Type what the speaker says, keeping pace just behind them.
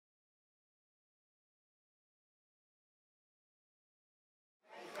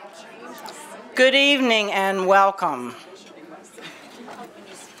Good evening and welcome.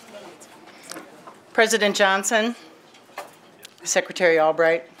 President Johnson, Secretary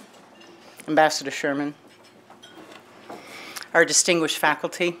Albright, Ambassador Sherman, our distinguished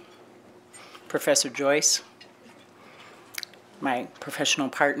faculty, Professor Joyce, my professional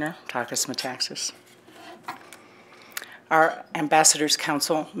partner, Takis Metaxas, our Ambassadors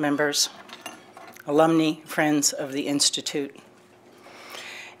Council members, alumni, friends of the Institute,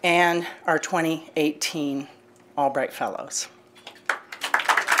 and our 2018 Albright Fellows.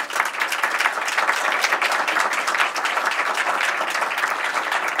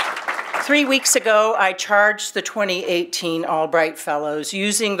 Three weeks ago, I charged the 2018 Albright Fellows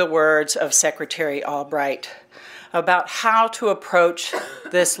using the words of Secretary Albright about how to approach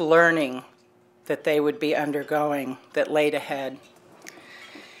this learning that they would be undergoing that laid ahead.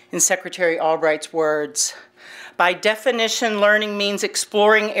 In Secretary Albright's words, by definition, learning means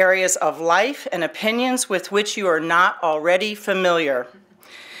exploring areas of life and opinions with which you are not already familiar.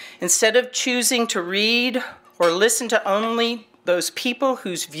 Instead of choosing to read or listen to only those people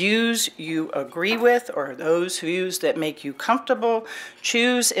whose views you agree with or those views that make you comfortable,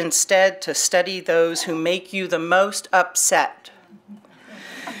 choose instead to study those who make you the most upset.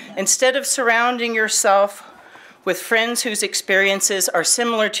 Instead of surrounding yourself with friends whose experiences are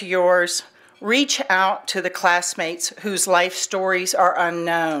similar to yours, reach out to the classmates whose life stories are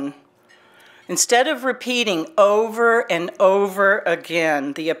unknown. Instead of repeating over and over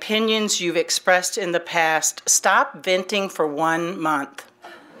again the opinions you've expressed in the past, stop venting for 1 month.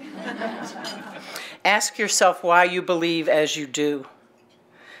 Ask yourself why you believe as you do.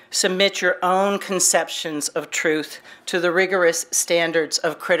 Submit your own conceptions of truth to the rigorous standards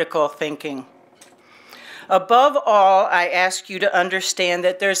of critical thinking. Above all, I ask you to understand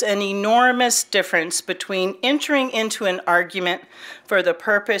that there's an enormous difference between entering into an argument for the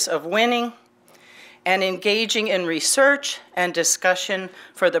purpose of winning and engaging in research and discussion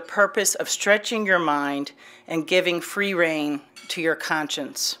for the purpose of stretching your mind and giving free rein to your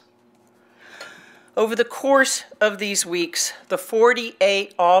conscience. Over the course of these weeks, the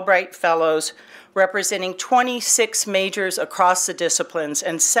 48 Albright Fellows representing 26 majors across the disciplines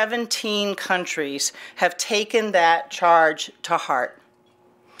and 17 countries have taken that charge to heart.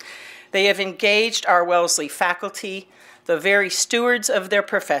 They have engaged our Wellesley faculty, the very stewards of their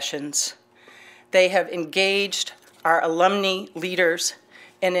professions. They have engaged our alumni leaders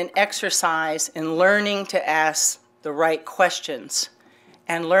in an exercise in learning to ask the right questions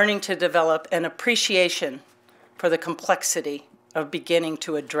and learning to develop an appreciation for the complexity of beginning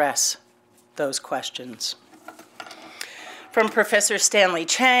to address those questions. From Professor Stanley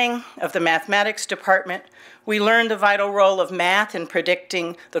Chang of the Mathematics Department, we learned the vital role of math in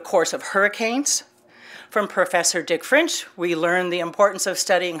predicting the course of hurricanes. From Professor Dick French, we learned the importance of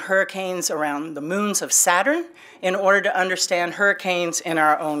studying hurricanes around the moons of Saturn in order to understand hurricanes in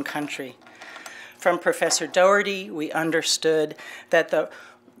our own country. From Professor Doherty, we understood that the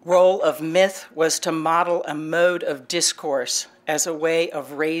role of myth was to model a mode of discourse as a way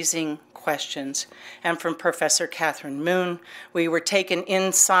of raising questions. And from Professor Catherine Moon, we were taken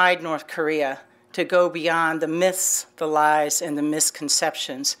inside North Korea to go beyond the myths, the lies, and the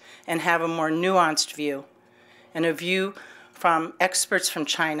misconceptions, and have a more nuanced view, and a view from experts from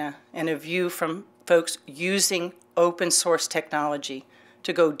China, and a view from folks using open source technology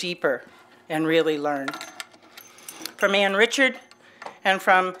to go deeper and really learn. From Ann Richard and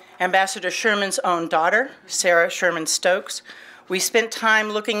from Ambassador Sherman's own daughter, Sarah Sherman Stokes, we spent time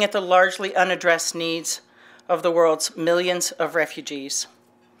looking at the largely unaddressed needs of the world's millions of refugees.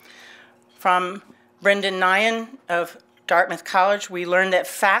 From Brendan Nyan of Dartmouth College, we learned that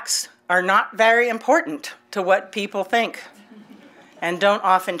facts are not very important to what people think and don't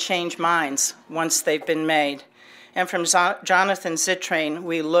often change minds once they've been made. And from Jonathan Zittrain,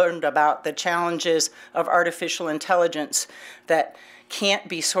 we learned about the challenges of artificial intelligence that can't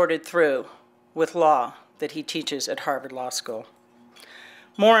be sorted through with law that he teaches at Harvard Law School.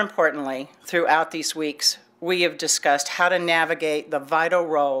 More importantly, throughout these weeks, we have discussed how to navigate the vital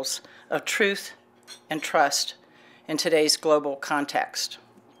roles of truth and trust in today's global context.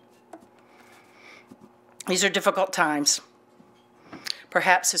 These are difficult times.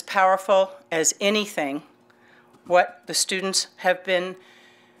 Perhaps as powerful as anything, what the students have been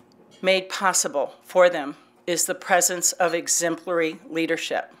made possible for them is the presence of exemplary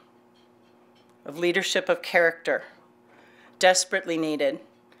leadership, of character, desperately needed,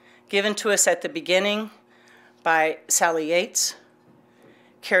 given to us at the beginning by Sally Yates,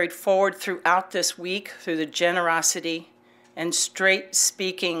 carried forward throughout this week through the generosity and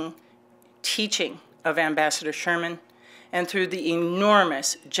straight-speaking teaching of Ambassador Sherman, and through the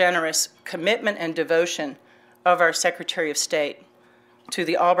enormous, generous commitment and devotion of our Secretary of State to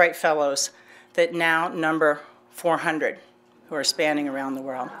the Albright Fellows that now number 400, who are spanning around the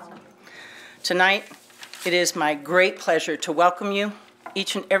world. Tonight, it is my great pleasure to welcome you.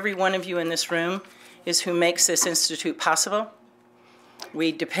 Each and every one of you in this room is who makes this institute possible.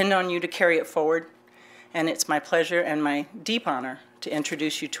 We depend on you to carry it forward, and it's my pleasure and my deep honor to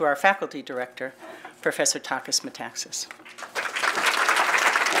introduce you to our faculty director, Professor Takis Metaxas.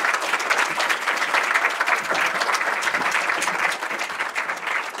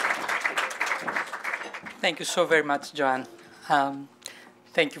 Thank you so very much, Joanne.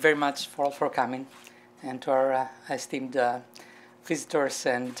 Thank you very much for coming, and to our esteemed visitors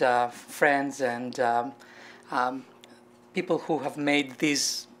and friends and people who have made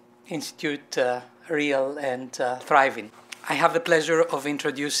this institute real and thriving. I have the pleasure of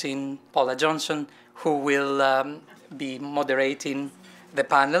introducing Paula Johnson, who will be moderating the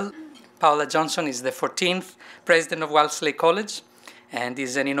panel. Paula Johnson is the 14th president of Wellesley College and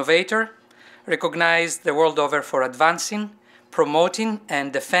is an innovator, recognized the world over for advancing, promoting,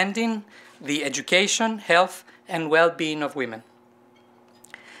 and defending the education, health, and well-being of women.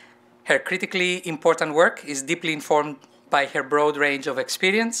 Her critically important work is deeply informed by her broad range of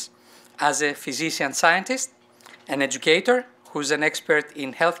experience as a physician-scientist, an educator who's an expert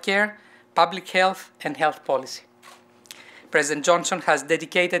in healthcare, public health, and health policy. President Johnson has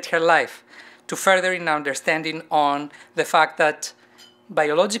dedicated her life to furthering our understanding on the fact that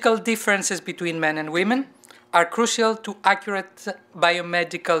biological differences between men and women are crucial to accurate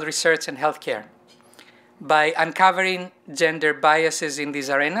biomedical research and healthcare. By uncovering gender biases in these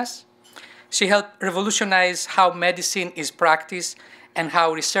arenas, she helped revolutionize how medicine is practiced and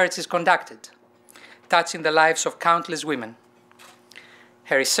how research is conducted, touching the lives of countless women.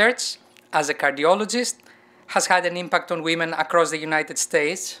 Her research as a cardiologist has had an impact on women across the United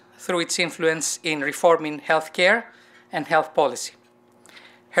States through its influence in reforming healthcare and health policy.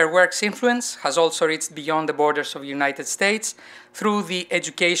 Her work's influence has also reached beyond the borders of the United States through the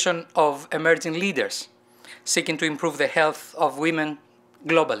education of emerging leaders seeking to improve the health of women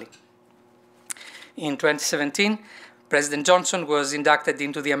globally. In 2017, President Johnson was inducted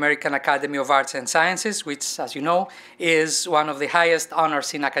into the American Academy of Arts and Sciences, which, as you know, is one of the highest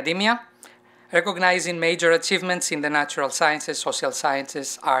honors in academia, recognizing major achievements in the natural sciences, social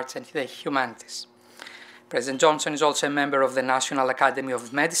sciences, arts, and the humanities. President Johnson is also a member of the National Academy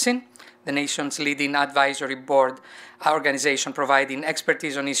of Medicine, the nation's leading advisory board organization providing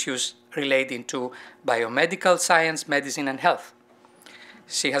expertise on issues relating to biomedical science, medicine, and health.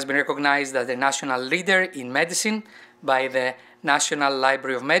 She has been recognized as a national leader in medicine by the National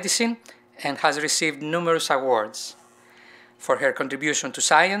Library of Medicine and has received numerous awards for her contribution to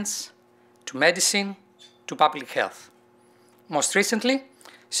science, to medicine, to public health. Most recently,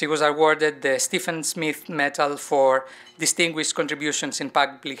 she was awarded the Stephen Smith Medal for distinguished contributions in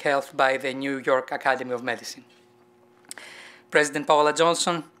public health by the New York Academy of Medicine. President Paula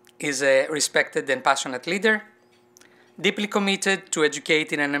Johnson is a respected and passionate leader, deeply committed to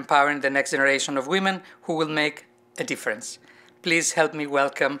educating and empowering the next generation of women who will make a difference. Please help me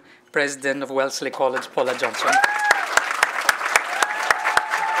welcome President of Wellesley College, Paula Johnson.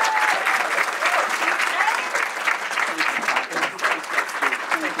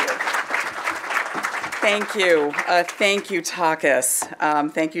 Thank you. Thank you,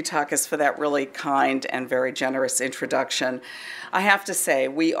 Takis. Thank you, Takis, for that really kind and very generous introduction. I have to say,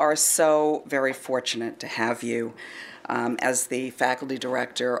 we are so very fortunate to have you as the faculty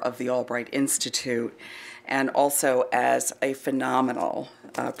director of the Albright Institute and also as a phenomenal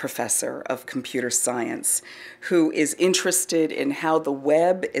professor of computer science who is interested in how the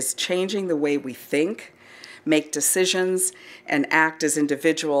web is changing the way we think, make decisions, and act as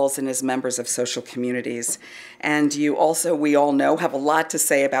individuals and as members of social communities. And you also, we all know, have a lot to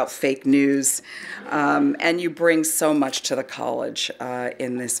say about fake news, and you bring so much to the college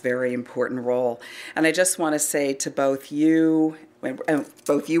in this very important role. And I just want to say to both you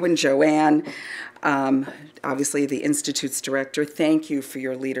and Joanne, obviously the Institute's director, thank you for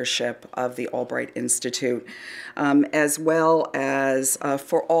your leadership of the Albright Institute, as well as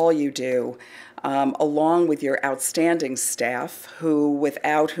for all you do, along with your outstanding staff,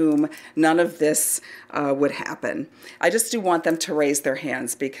 without whom none of this would happen. I just do want them to raise their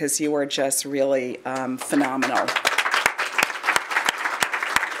hands because you are just really phenomenal.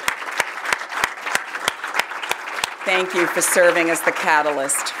 Thank you for serving as the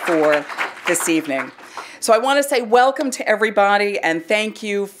catalyst for this evening. So I want to say welcome to everybody and thank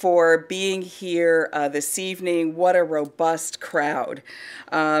you for being here this evening. What a robust crowd.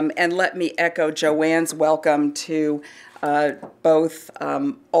 And let me echo Joanne's welcome to both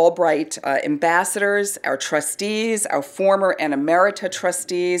Albright ambassadors, our trustees, our former and emerita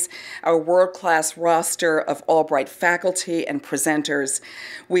trustees, our world-class roster of Albright faculty and presenters.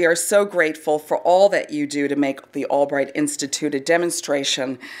 We are so grateful for all that you do to make the Albright Institute a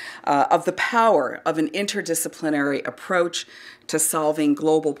demonstration of the power of an interdisciplinary approach to solving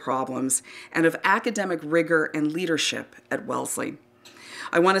global problems and of academic rigor and leadership at Wellesley.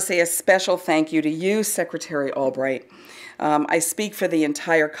 I want to say a special thank you to you, Secretary Albright. I speak for the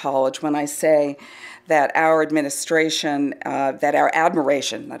entire college when I say that our administration, that our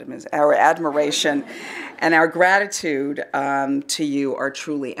admiration and our gratitude to you are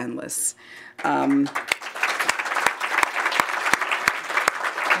truly endless.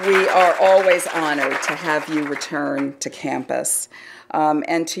 We are always honored to have you return to campus.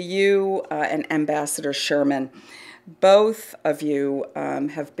 And to you and Ambassador Sherman, both of you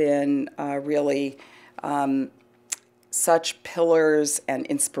have been really such pillars and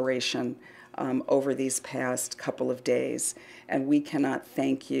inspiration over these past couple of days, and we cannot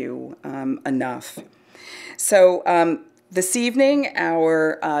thank you enough. So this evening,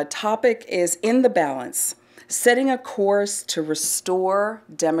 our topic is In the Balance, Setting a Course to Restore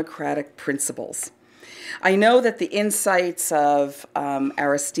Democratic Principles. I know that the insights of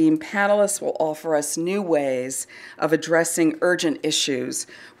our esteemed panelists will offer us new ways of addressing urgent issues,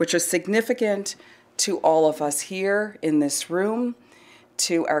 which are significant to all of us here in this room,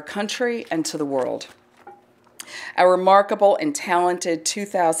 to our country, and to the world. Our remarkable and talented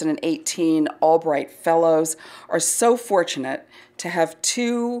 2018 Albright Fellows are so fortunate to have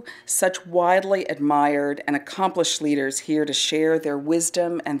two such widely admired and accomplished leaders here to share their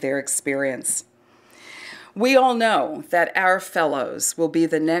wisdom and their experience. We all know that our fellows will be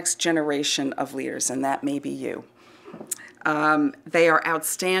the next generation of leaders, and that may be you. They are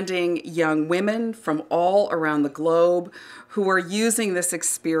outstanding young women from all around the globe who are using this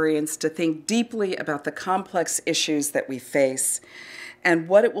experience to think deeply about the complex issues that we face and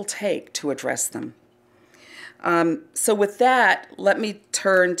what it will take to address them. So with that, let me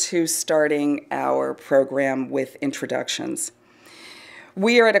turn to starting our program with introductions.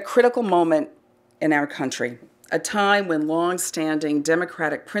 We are at a critical moment in our country, a time when long-standing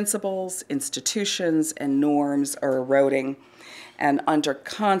democratic principles, institutions, and norms are eroding and under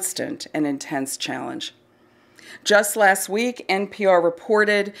constant and intense challenge. Just last week, NPR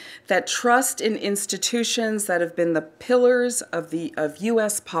reported that trust in institutions that have been the pillars of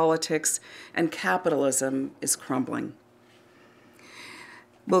U.S. politics and capitalism is crumbling.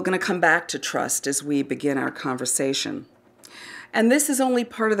 We're going to come back to trust as we begin our conversation. And this is only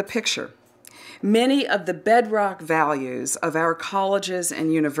part of the picture. Many of the bedrock values of our colleges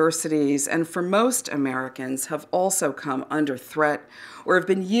and universities, and for most Americans, have also come under threat or have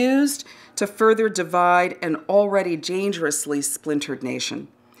been used to further divide an already dangerously splintered nation.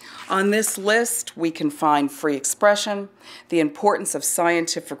 On this list, we can find free expression, the importance of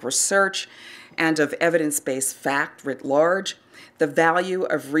scientific research and of evidence-based fact writ large, the value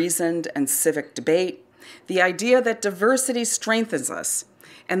of reasoned and civic debate, the idea that diversity strengthens us,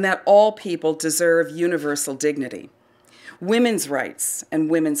 and that all people deserve universal dignity, women's rights and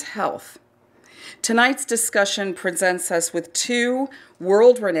women's health. Tonight's discussion presents us with two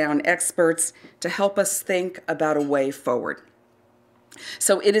world-renowned experts to help us think about a way forward.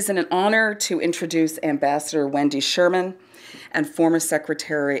 So it is an honor to introduce Ambassador Wendy Sherman and former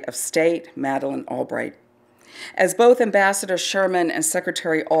Secretary of State Madeleine Albright. As both Ambassador Sherman and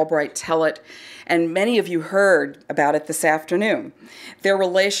Secretary Albright tell it, and many of you heard about it this afternoon, their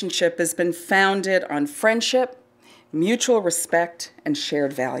relationship has been founded on friendship, mutual respect, and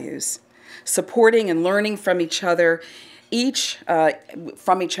shared values, supporting and learning from each other,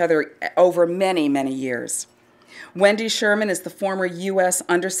 over many, many years. Wendy Sherman is the former U.S.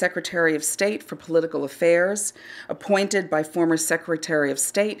 Undersecretary of State for Political Affairs, appointed by former Secretary of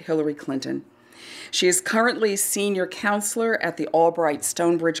State Hillary Clinton. She is currently Senior Counselor at the Albright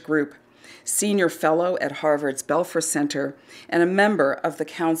Stonebridge Group, Senior Fellow at Harvard's Belfer Center, and a member of the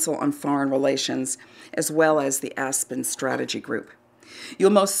Council on Foreign Relations, as well as the Aspen Strategy Group.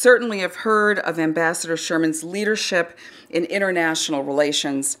 You'll most certainly have heard of Ambassador Sherman's leadership in international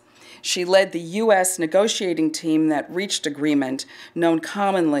relations. She led the U.S. negotiating team that reached agreement, known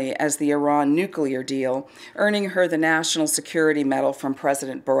commonly as the Iran nuclear deal, earning her the National Security Medal from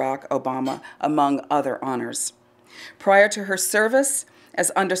President Barack Obama, among other honors. Prior to her service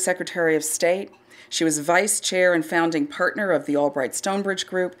as Undersecretary of State, she was Vice Chair and founding partner of the Albright Stonebridge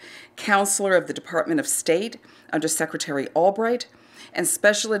Group, Counselor of the Department of State under Secretary Albright, and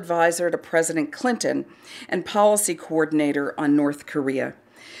Special Advisor to President Clinton and Policy Coordinator on North Korea.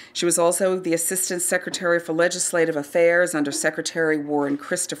 She was also the Assistant Secretary for Legislative Affairs under Secretary Warren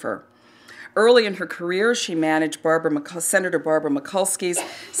Christopher. Early in her career, she managed Senator Barbara Mikulski's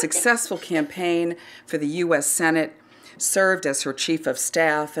successful campaign for the U.S. Senate, served as her chief of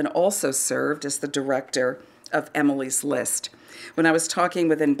staff, and also served as the director of Emily's List. When I was talking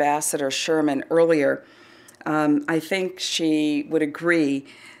with Ambassador Sherman earlier, I think she would agree.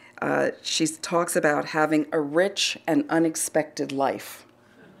 She talks about having a rich and unexpected life.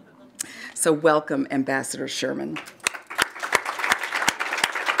 So welcome, Ambassador Sherman.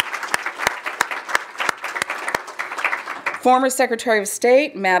 Former Secretary of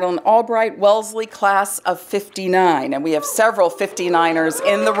State, Madeleine Albright, Wellesley class of 59, and we have several 59ers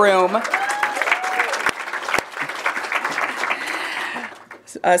in the room.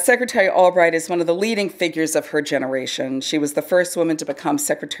 Secretary Albright is one of the leading figures of her generation. She was the first woman to become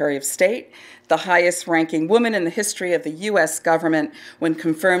Secretary of State, the highest-ranking woman in the history of the U.S. government when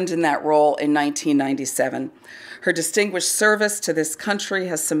confirmed in that role in 1997. Her distinguished service to this country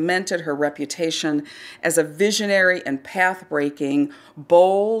has cemented her reputation as a visionary and path-breaking,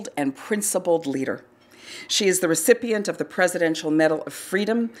 bold, and principled leader. She is the recipient of the Presidential Medal of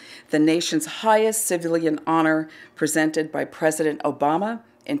Freedom, the nation's highest civilian honor, presented by President Obama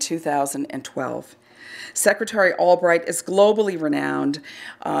in 2012. Secretary Albright is globally renowned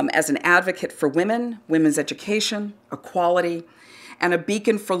as an advocate for women, women's education, equality, and a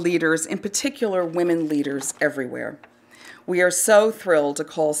beacon for leaders, in particular women leaders everywhere. We are so thrilled to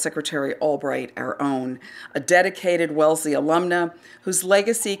call Secretary Albright our own, a dedicated Wellesley alumna whose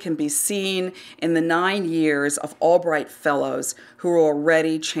legacy can be seen in the 9 years of Albright Fellows who are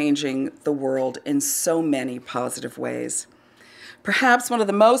already changing the world in so many positive ways. Perhaps one of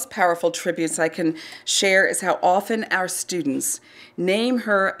the most powerful tributes I can share is how often our students name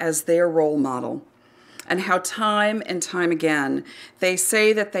her as their role model, and how time and time again they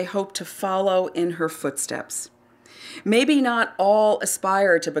say that they hope to follow in her footsteps. Maybe not all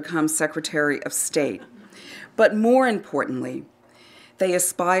aspire to become Secretary of State, but more importantly, they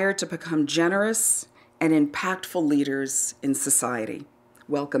aspire to become generous and impactful leaders in society.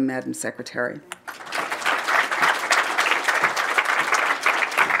 Welcome, Madam Secretary.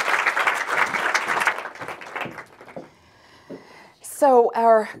 So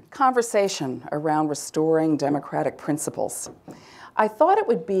our conversation around restoring democratic principles, I thought it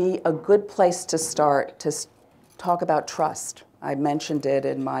would be a good place to start to talk about trust. I mentioned it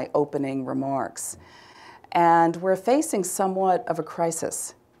in my opening remarks. And we're facing somewhat of a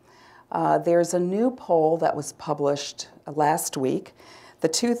crisis. There's a new poll that was published last week, the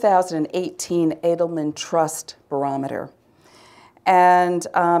 2018 Edelman Trust Barometer. And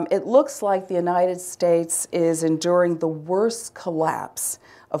it looks like the United States is enduring the worst collapse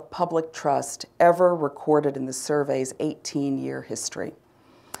of public trust ever recorded in the survey's 18-year history.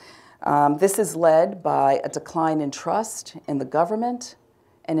 This is led by a decline in trust in the government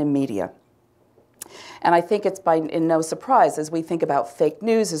and in media. And I think it's in no surprise as we think about fake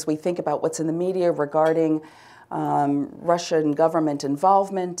news, as we think about what's in the media regarding Russian government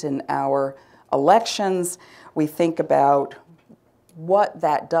involvement in our elections, we think about what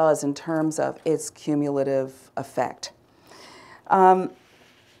that does in terms of its cumulative effect. How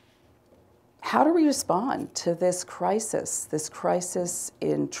do we respond to this crisis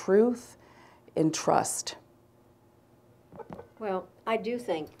in truth, in trust? Well, I do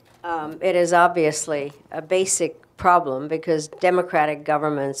think it is obviously a basic problem because democratic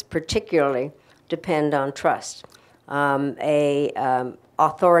governments particularly depend on trust.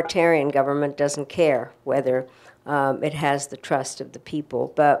 Authoritarian government doesn't care whether it has the trust of the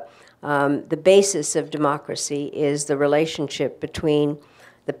people, but the basis of democracy is the relationship between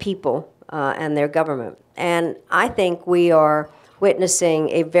the people and their government. And I think we are witnessing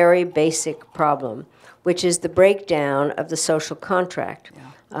a very basic problem, which is the breakdown of the social contract.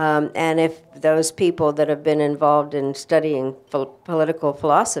 Yeah. And if those people that have been involved in studying political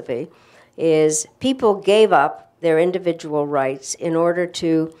philosophy is people gave up their individual rights in order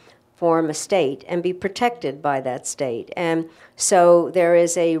to form a state and be protected by that state. And so there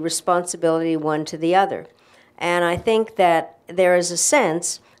is a responsibility one to the other. And I think that there is a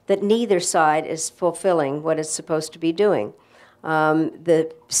sense that neither side is fulfilling what it's supposed to be doing.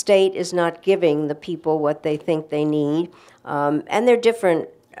 The state is not giving the people what they think they need. And there are different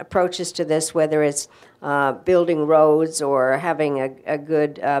approaches to this, whether it's building roads or having a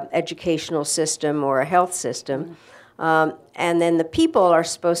good educational system or a health system. And then the people are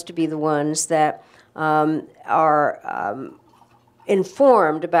supposed to be the ones that are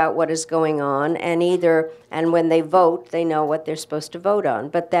informed about what is going on, and when they vote, they know what they're supposed to vote on.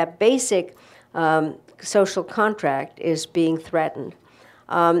 But that basic social contract is being threatened.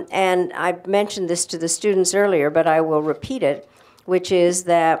 And I mentioned this to the students earlier, but I will repeat it, which is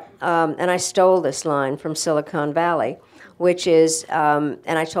that, and I stole this line from Silicon Valley, which is, and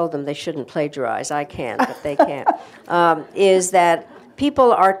I told them they shouldn't plagiarize, I can, but they can't, is that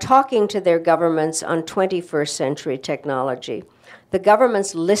people are talking to their governments on 21st century technology. The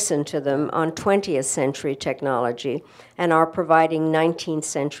governments listen to them on 20th century technology and are providing 19th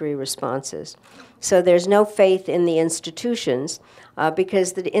century responses. So there's no faith in the institutions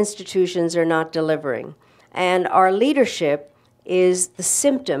because the institutions are not delivering. And our leadership is the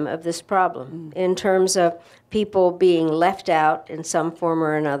symptom of this problem in terms of people being left out in some form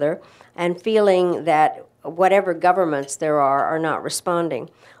or another and feeling that whatever governments there are not responding.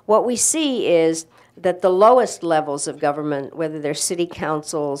 What we see is that the lowest levels of government, whether they're city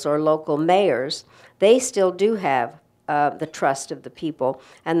councils or local mayors, they still do have the trust of the people.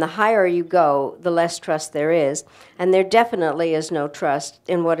 And the higher you go, the less trust there is. And there definitely is no trust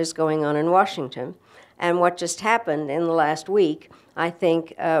in what is going on in Washington. And what just happened in the last week, I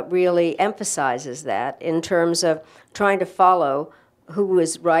think, really emphasizes that in terms of trying to follow who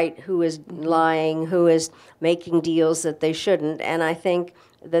is right, who is lying, who is making deals that they shouldn't. And I think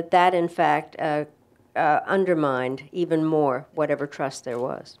that in fact, undermined even more whatever trust there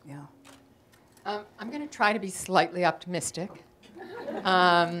was. Yeah. I'm going to try to be slightly optimistic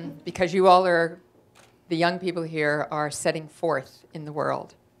because you all are, the young people here are setting forth in the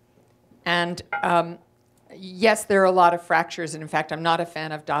world. And yes, there are a lot of fractures, and in fact, I'm not a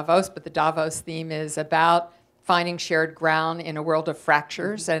fan of Davos, but the Davos theme is about finding shared ground in a world of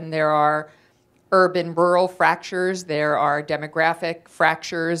fractures, and there are urban-rural fractures, there are demographic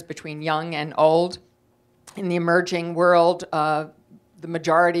fractures between young and old. In the emerging world, the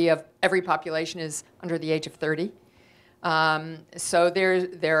majority of every population is under the age of 30. So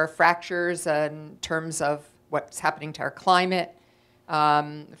there are fractures in terms of what's happening to our climate,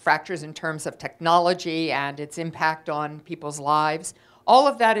 fractures in terms of technology and its impact on people's lives. All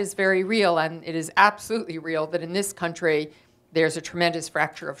of that is very real, and it is absolutely real that in this country there's a tremendous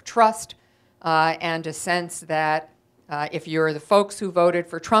fracture of trust and a sense that if you're the folks who voted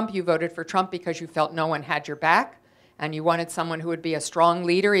for Trump, you voted for Trump because you felt no one had your back, and you wanted someone who would be a strong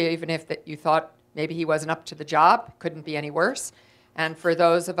leader, even if you thought maybe he wasn't up to the job, couldn't be any worse. And for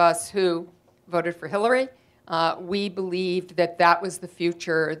those of us who voted for Hillary, we believed that that was the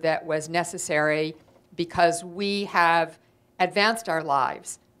future that was necessary because we have advanced our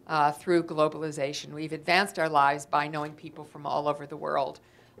lives through globalization. We've advanced our lives by knowing people from all over the world.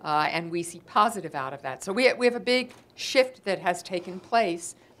 And we see positive out of that. So we have a big shift that has taken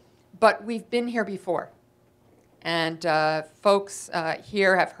place, but we've been here before. And folks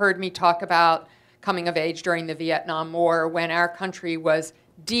here have heard me talk about coming of age during the Vietnam War when our country was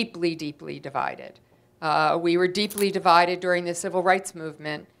deeply, deeply divided. We were deeply divided during the civil rights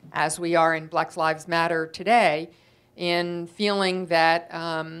movement, as we are in Black Lives Matter today, in feeling that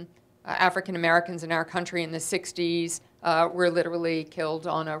African Americans in our country in the 60s were literally killed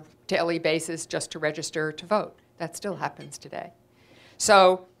on a daily basis just to register to vote. That still happens today.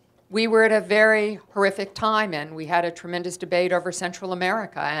 So we were at a very horrific time, and we had a tremendous debate over Central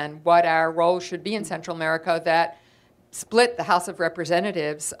America and what our role should be in Central America that split the House of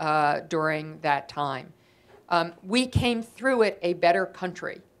Representatives during that time. We came through it a better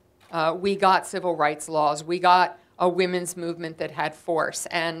country. We got civil rights laws. We got a women's movement that had force.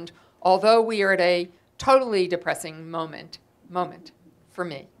 And although we are at a totally depressing moment for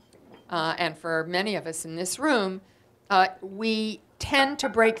me and for many of us in this room, we tend to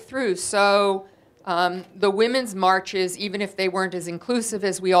break through. So the women's marches, even if they weren't as inclusive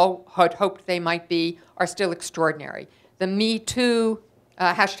as we all had hoped they might be, are still extraordinary. The Me Too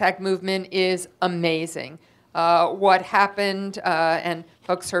hashtag movement is amazing. What happened, and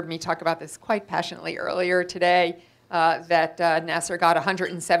folks heard me talk about this quite passionately earlier today, that Nasser got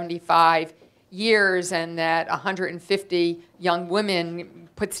 175 years and that 150 young women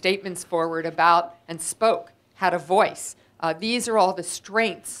put statements forward about and spoke, had a voice. These are all the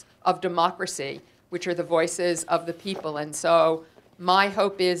strengths of democracy, which are the voices of the people. And so my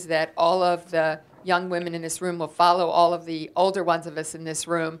hope is that all of the young women in this room will follow all of the older ones of us in this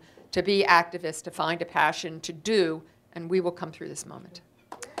room to be activists, to find a passion, to do, and we will come through this moment.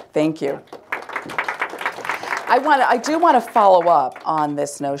 Thank you. I do want to follow up on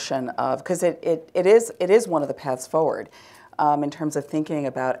this notion of, because it is one of the paths forward in terms of thinking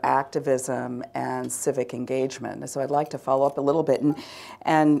about activism and civic engagement. So I'd like to follow up a little bit.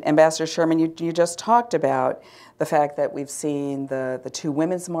 And Ambassador Sherman, you just talked about the fact that we've seen the two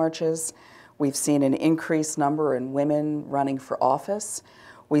women's marches. We've seen an increased number in women running for office.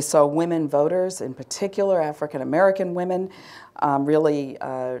 We saw women voters, in particular African American women, really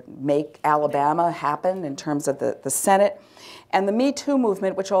make Alabama happen in terms of the Senate. And the Me Too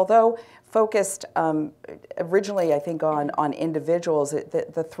movement, which although focused originally, I think, on individuals,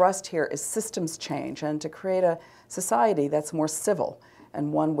 the thrust here is systems change and to create a society that's more civil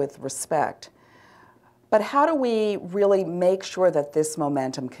and one with respect. But how do we really make sure that this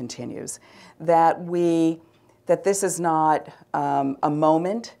momentum continues, that this is not a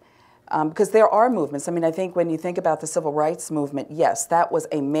moment? Because there are movements. I mean, I think when you think about the civil rights movement, yes, that was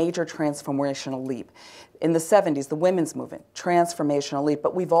a major transformational leap. In the 70s, the women's movement, transformational leap.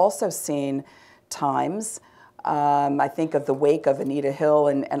 But we've also seen times, I think of the wake of Anita Hill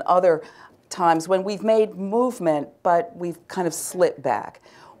and other times when we've made movement, but we've kind of slipped back.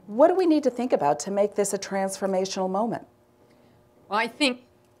 What do we need to think about to make this a transformational moment? Well, I think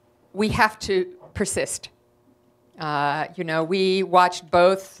we have to persist. You know, we watched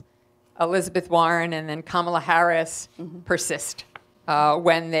both Elizabeth Warren and then Kamala Harris persist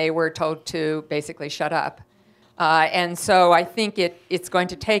when they were told to basically shut up. And so I think it's going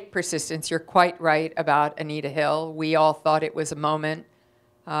to take persistence. You're quite right about Anita Hill. We all thought it was a moment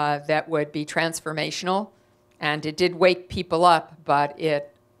that would be transformational, and it did wake people up, but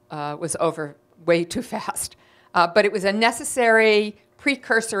it was over way too fast. But it was a necessary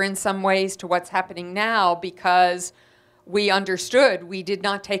precursor in some ways to what's happening now, because we understood we did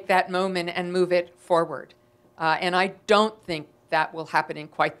not take that moment and move it forward. And I don't think that will happen in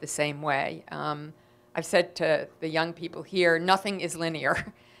quite the same way. I've said to the young people here, nothing is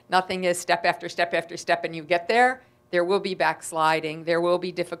linear. Nothing is step after step after step and you get there. There will be backsliding. There will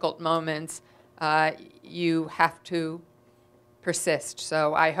be difficult moments. You have to persist.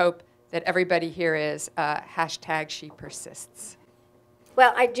 So I hope that everybody here is hashtag she persists.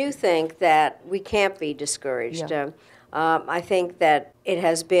 Well, I do think that we can't be discouraged. Yeah. I think that it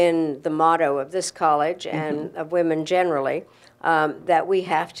has been the motto of this college and of women generally that we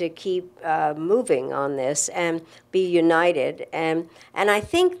have to keep moving on this and be united. And I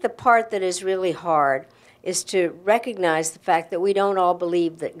think the part that is really hard is to recognize the fact that we don't all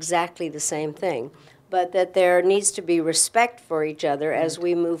believe exactly the same thing, but that there needs to be respect for each other as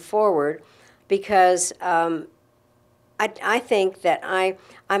we move forward, because I think that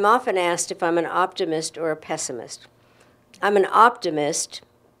I'm often asked if I'm an optimist or a pessimist. I'm an optimist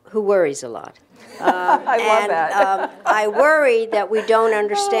who worries a lot. I love that. I worry that we don't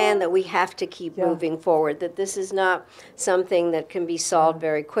understand that we have to keep moving forward, that this is not something that can be solved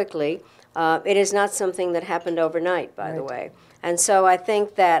very quickly. It is not something that happened overnight, by the way. And so I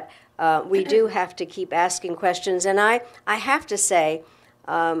think that we do have to keep asking questions. And I have to say,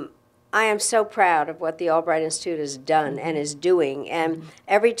 I am so proud of what the Albright Institute has done and is doing. And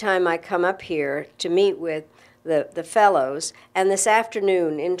every time I come up here to meet with the fellows, and this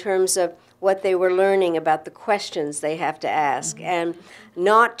afternoon in terms of what they were learning about the questions they have to ask, and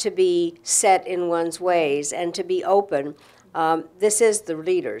not to be set in one's ways and to be open. This is the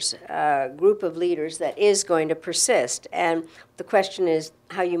leaders, group of leaders that is going to persist. And the question is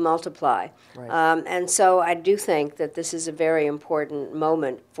how you multiply. Right. And so I do think that this is a very important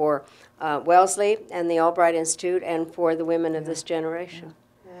moment for Wellesley and the Albright Institute and for the women of this generation.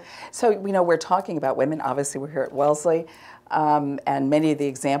 So, you know, we're talking about women. Obviously, we're here at Wellesley, and many of the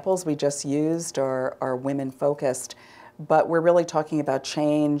examples we just used are women-focused. But we're really talking about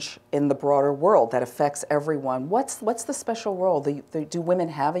change in the broader world that affects everyone. What's the special role? Do women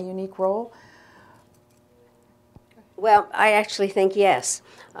have a unique role? Well, I actually think yes.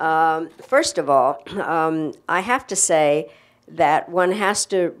 First of all, I have to say that one has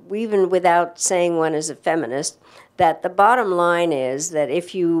to, even without saying one is a feminist, that the bottom line is that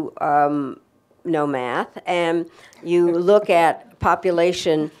if you know math and you look at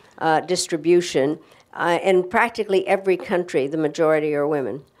population distribution, in practically every country, the majority are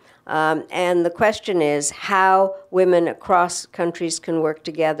women. And the question is how women across countries can work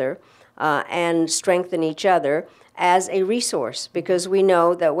together and strengthen each other as a resource, because we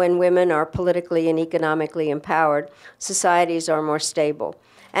know that when women are politically and economically empowered, societies are more stable.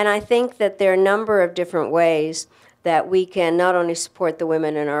 And I think that there are a number of different ways that we can not only support the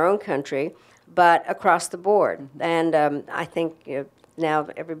women in our own country, but across the board. And I think now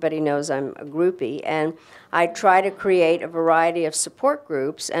everybody knows I'm a groupie, and I try to create a variety of support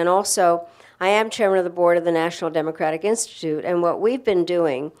groups. And also, I am chairman of the board of the National Democratic Institute, and what we've been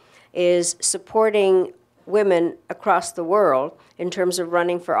doing is supporting women across the world in terms of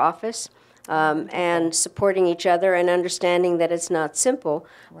running for office and supporting each other and understanding that it's not simple,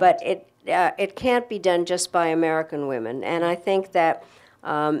 but it can't be done just by American women. And I think that,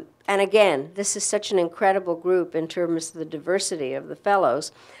 and again, this is such an incredible group in terms of the diversity of the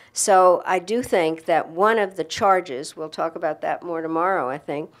fellows, So I do think that one of the charges, we'll talk about that more tomorrow, I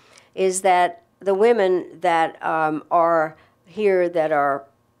think, is that the women that are here that are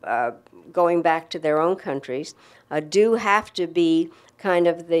going back to their own countries do have to be kind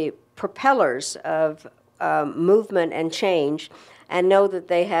of the propellers of movement and change, and know that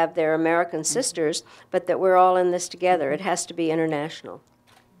they have their American sisters, but that we're all in this together. It has to be international.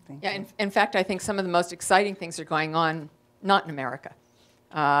 Yeah, in fact, I think some of the most exciting things are going on not in America,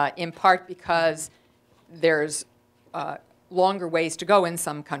 in part because there's longer ways to go in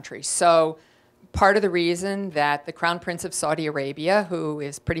some countries. So part of the reason that the Crown Prince of Saudi Arabia, who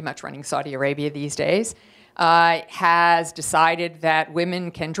is pretty much running Saudi Arabia these days, has decided that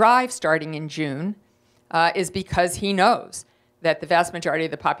women can drive starting in June is because he knows that the vast majority of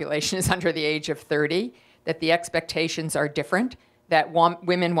the population is under the age of 30, that the expectations are different, that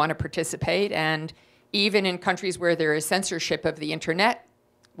women want to participate, and even in countries where there is censorship of the internet,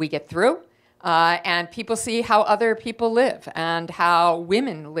 we get through, and people see how other people live and how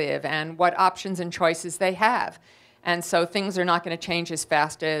women live and what options and choices they have. And so things are not going to change as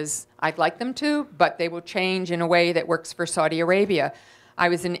fast as I'd like them to, but they will change in a way that works for Saudi Arabia. I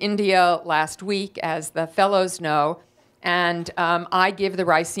was in India last week, as the fellows know, and I give the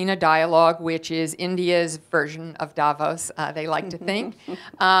Raisina Dialogue, which is India's version of Davos, they like to think,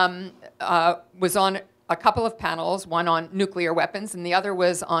 was on a couple of panels, one on nuclear weapons and the other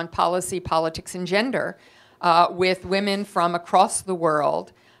was on policy, politics, and gender, with women from across the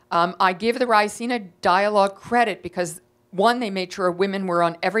world. I give the Raisina Dialogue credit because, one, they made sure women were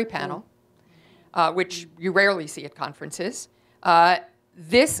on every panel, which you rarely see at conferences.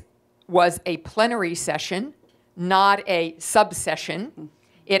 This was a plenary session, not a sub-session.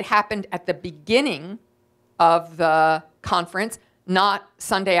 It happened at the beginning of the conference, not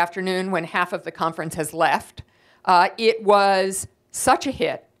Sunday afternoon when half of the conference has left. It was such a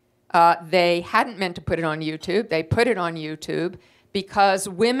hit. They hadn't meant to put it on YouTube. They put it on YouTube because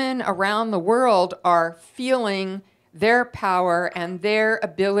women around the world are feeling their power and their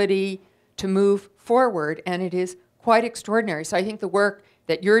ability to move forward, and it is quite extraordinary. So I think the work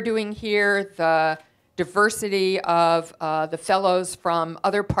that you're doing here, the diversity of the fellows from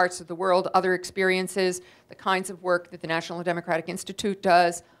other parts of the world, other experiences, the kinds of work that the National Democratic Institute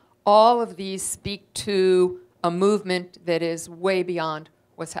does, all of these speak to a movement that is way beyond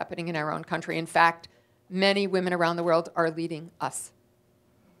what's happening in our own country. In fact, many women around the world are leading us.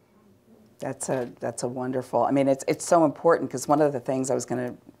 That's a wonderful, I mean, it's so important because one of the things I was going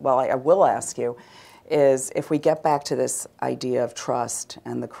to, well, I will ask you, is if we get back to this idea of trust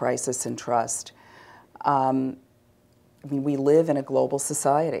and the crisis in trust, I mean, we live in a global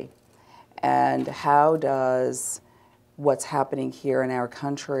society, and how does what's happening here in our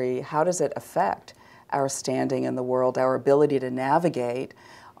country, how does it affect our standing in the world, our ability to navigate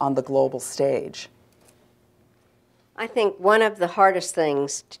on the global stage? I think one of the hardest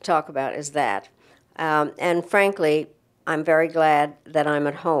things to talk about is that. And frankly, I'm very glad that I'm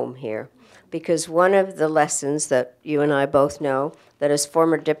at home here, because one of the lessons that you and I both know, that as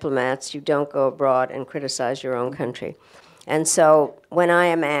former diplomats, you don't go abroad and criticize your own country. And so when I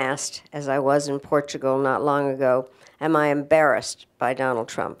am asked, as I was in Portugal not long ago, am I embarrassed by Donald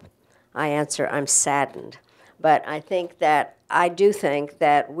Trump? I answer, I'm saddened. But I think that, I do think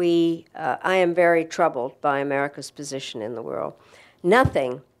that I am very troubled by America's position in the world.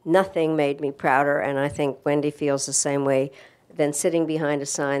 Nothing made me prouder, and I think Wendy feels the same way, than sitting behind a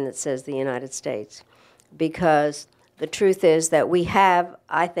sign that says the United States. Because the truth is that we have,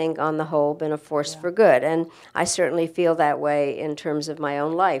 I think, on the whole, been a force for good. And I certainly feel that way in terms of my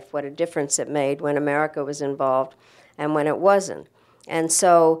own life, what a difference it made when America was involved and when it wasn't. And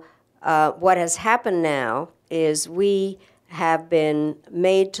so what has happened now is we have been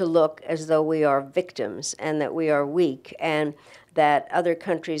made to look as though we are victims and that we are weak and that other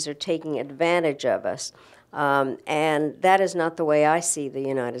countries are taking advantage of us. And that is not the way I see the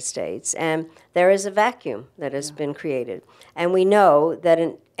United States. And there is a vacuum that has been created. And we know that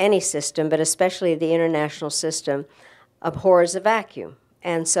in any system, but especially the international system, abhors a vacuum.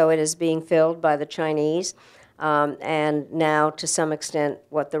 And so it is being filled by the Chinese, and now to some extent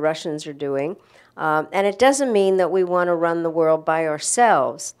what the Russians are doing. And it doesn't mean that we want to run the world by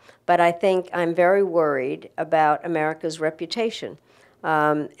ourselves, but I think I'm very worried about America's reputation.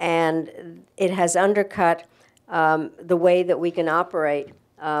 And it has undercut the way that we can operate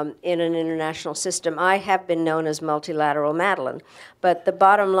in an international system. I have been known as multilateral Madeleine, but the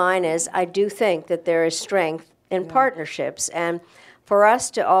bottom line is I do think that there is strength in partnerships. And for us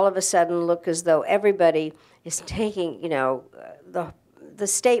to all of a sudden look as though everybody is taking, the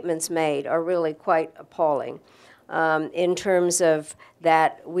statements made are really quite appalling. in terms of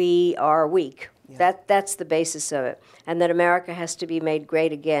that we are weak. Yeah. That's the basis of it, and that America has to be made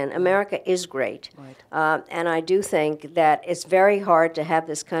great again. America is great, Right. and I do think that it's very hard to have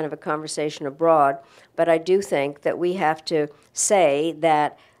this kind of a conversation abroad, but I do think that we have to say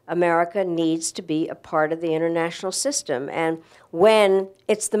that America needs to be a part of the international system, and when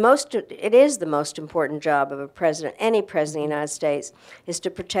it is the most important job of a president, any president of the United States, is to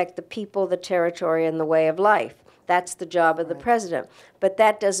protect the people, the territory, and the way of life. That's the job of the president. But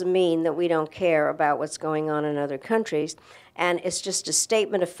that doesn't mean that we don't care about what's going on in other countries. And it's just a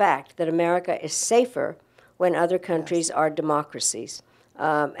statement of fact that America is safer when other countries are democracies.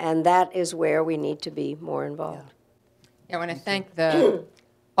 And that is where we need to be more involved. I want to thank the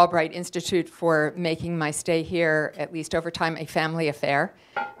Albright Institute for making my stay here, at least over time, a family affair.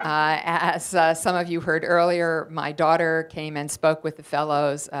 As some of you heard earlier, my daughter came and spoke with the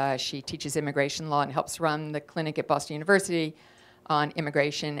fellows. She teaches immigration law and helps run the clinic at Boston University on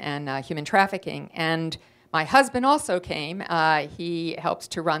immigration and human trafficking. And my husband also came. He helps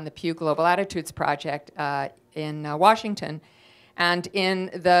to run the Pew Global Attitudes Project in Washington. And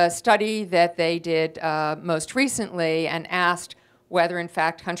in the study that they did most recently and asked whether, in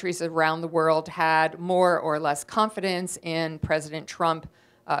fact, countries around the world had more or less confidence in President Trump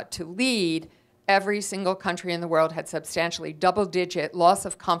to lead, every single country in the world had substantially double-digit loss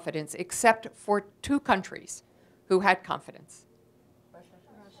of confidence, except for two countries who had confidence: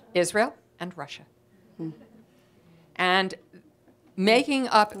 Israel and Russia. And making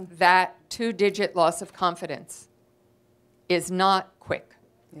up that two-digit loss of confidence is not quick.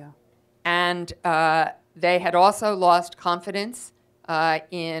 Yeah. And they had also lost confidence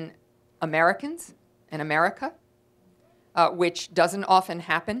in Americans and America, which doesn't often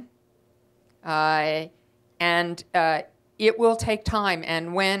happen. And it will take time.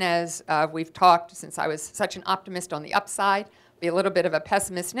 And when, as we've talked, since I was such an optimist on the upside, be a little bit of a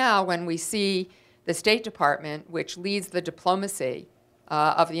pessimist now, when we see the State Department, which leads the diplomacy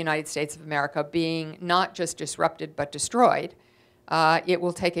of the United States of America, being not just disrupted but destroyed, it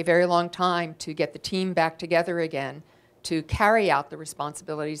will take a very long time to get the team back together again to carry out the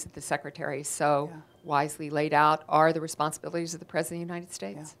responsibilities that the Secretary so wisely laid out are the responsibilities of the President of the United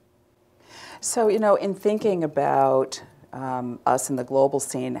States. Yeah. So, in thinking about us in the global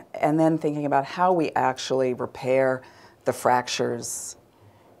scene, and then thinking about how we actually repair the fractures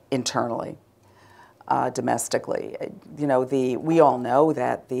internally, domestically, we all know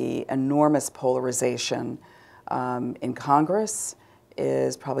that the enormous polarization in Congress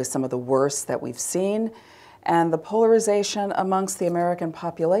is probably some of the worst that we've seen. And the polarization amongst the American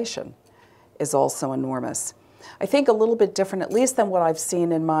population is also enormous. I think a little bit different, at least than what I've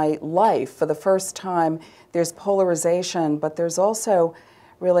seen in my life. For the first time, there's polarization, but there's also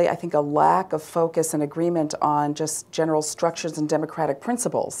really, I think, a lack of focus and agreement on just general structures and democratic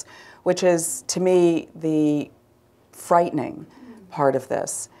principles, which is, to me, the frightening part of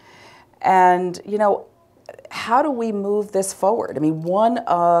this. And, how do we move this forward? I mean, one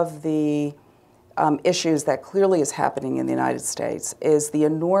of the issues that clearly is happening in the United States is the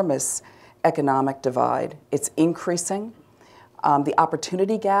enormous economic divide. It's increasing. The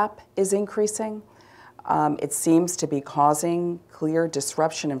opportunity gap is increasing. It seems to be causing clear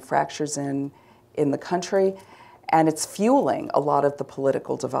disruption and fractures in the country, and it's fueling a lot of the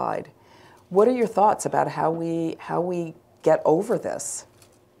political divide. What are your thoughts about how we get over this?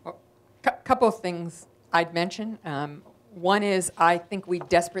 Well, couple of things I'd mention. One is, I think we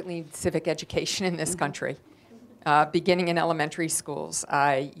desperately need civic education in this country, beginning in elementary schools.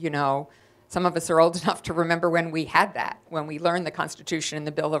 Some of us are old enough to remember when we had that, when we learned the Constitution and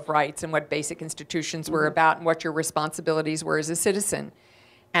the Bill of Rights and what basic institutions were about and what your responsibilities were as a citizen.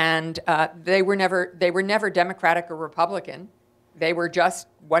 And they were never Democratic or Republican. They were just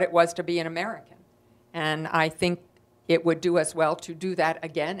what it was to be an American. And I think it would do us well to do that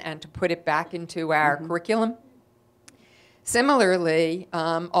again and to put it back into our curriculum. Similarly,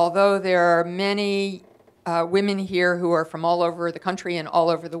 although there are many women here who are from all over the country and all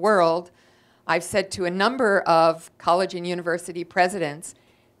over the world, I've said to a number of college and university presidents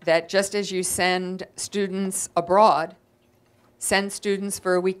that just as you send students abroad, send students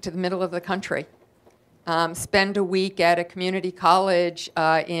for a week to the middle of the country. Spend a week at a community college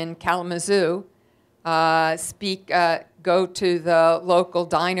in Kalamazoo. Go to the local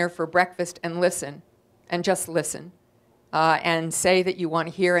diner for breakfast and listen, and just listen. And say that you want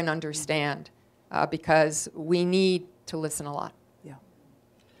to hear and understand, because we need to listen a lot. Yeah.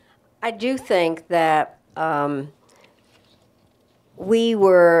 I do think that we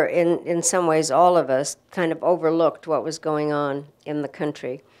were, in some ways, all of us, kind of overlooked what was going on in the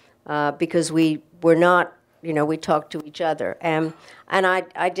country because we were not we talk to each other. And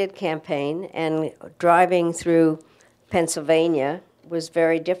I did campaign, and driving through Pennsylvania was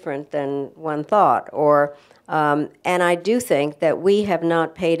very different than one thought. And I do think that we have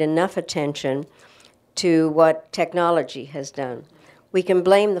not paid enough attention to what technology has done. We can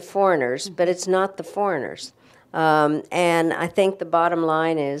blame the foreigners, but it's not the foreigners. And I think the bottom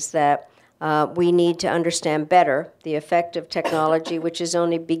line is that we need to understand better the effect of technology, which is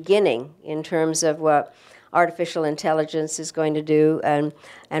only beginning in terms of what artificial intelligence is going to do,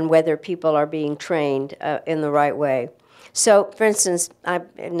 and whether people are being trained in the right way. So, for instance,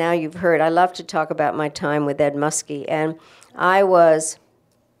 now you've heard, I love to talk about my time with Ed Muskie, and I was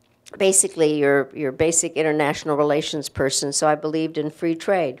basically your basic international relations person, so I believed in free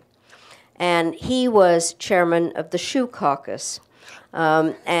trade. And he was chairman of the Shoe Caucus.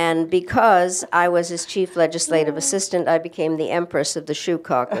 And because I was his chief legislative assistant, I became the empress of the Shoe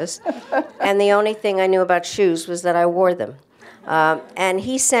Caucus. And the only thing I knew about shoes was that I wore them. And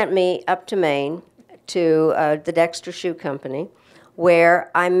he sent me up to Maine to the Dexter Shoe Company, where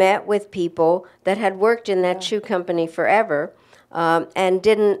I met with people that had worked in that shoe company forever and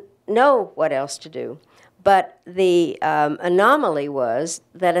didn't know what else to do. But the anomaly was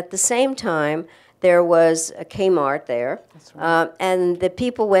that at the same time, there was a Kmart there, and the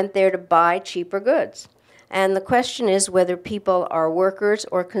people went there to buy cheaper goods. And the question is whether people are workers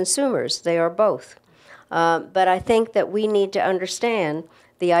or consumers. They are both. But I think that we need to understand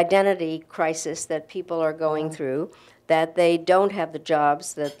the identity crisis that people are going through, that they don't have the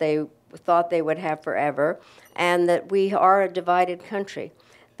jobs that they thought they would have forever, and that we are a divided country.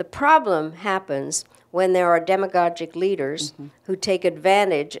 The problem happens when there are demagogic leaders who take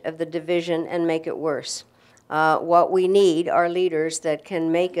advantage of the division and make it worse. What we need are leaders that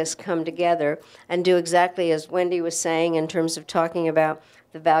can make us come together and do exactly as Wendy was saying in terms of talking about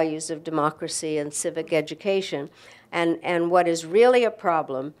the values of democracy and civic education. And what is really a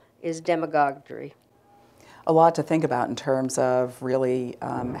problem is demagoguery. A lot to think about in terms of really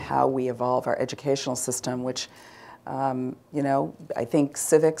how we evolve our educational system, which I think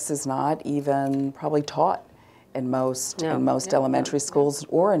civics is not even probably taught in most elementary schools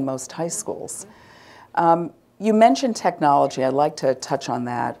or in most high schools. You mentioned technology. I'd like to touch on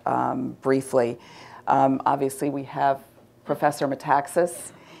that briefly. Obviously, we have Professor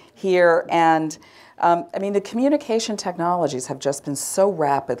Metaxas here, and the communication technologies have just been so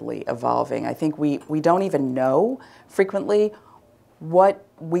rapidly evolving. I think we don't even know frequently what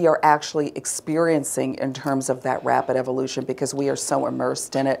we are actually experiencing in terms of that rapid evolution because we are so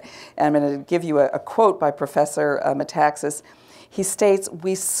immersed in it. And I'm going to give you a quote by Professor Metaxas. He states,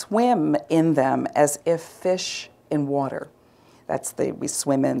 "We swim in them as if fish in water." We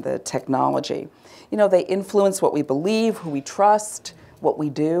swim in the technology. They influence what we believe, who we trust, what we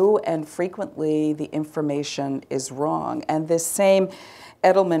do, and frequently the information is wrong. And this same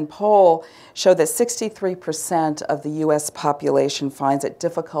Edelman poll showed that 63% of the U.S. population finds it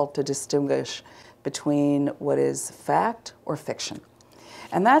difficult to distinguish between what is fact or fiction.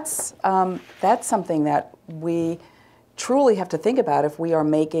 And that's something that we truly have to think about if we are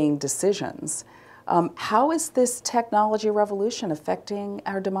making decisions. How is this technology revolution affecting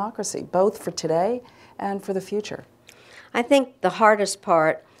our democracy, both for today and for the future? I think the hardest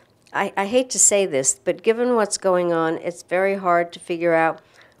part, I hate to say this, but given what's going on, it's very hard to figure out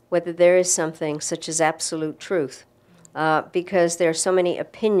whether there is something such as absolute truth, because there are so many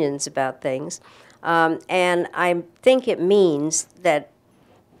opinions about things. And I think it means that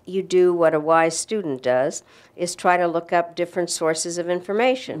you do what a wise student does, is try to look up different sources of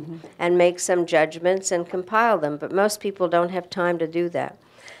information and make some judgments and compile them. But most people don't have time to do that.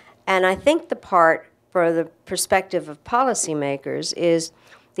 And I think the part for the perspective of policymakers is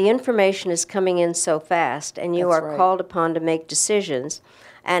the information is coming in so fast, and you are called upon to make decisions.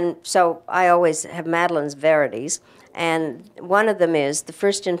 And so I always have Madeleine's verities, and one of them is the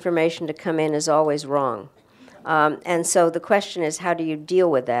first information to come in is always wrong. And so the question is, how do you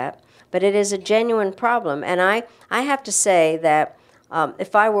deal with that? But it is a genuine problem. And I have to say that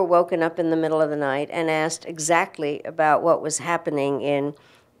if I were woken up in the middle of the night and asked exactly about what was happening in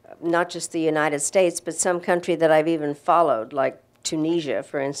not just the United States, but some country that I've even followed, like Tunisia,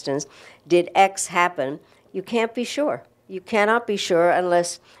 for instance, did X happen? You can't be sure. You cannot be sure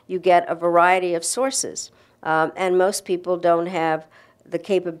unless you get a variety of sources. And most people don't have the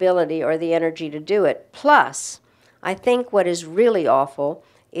capability or the energy to do it. Plus, I think what is really awful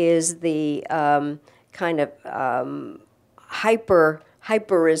is the kind of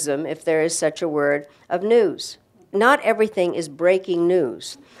hyperism, if there is such a word, of news. Not everything is breaking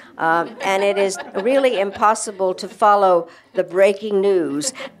news. And it is really impossible to follow the breaking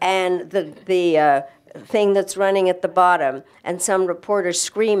news and the thing that's running at the bottom, and some reporter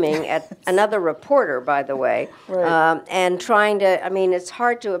screaming at another reporter, by the way, and trying to, I mean, it's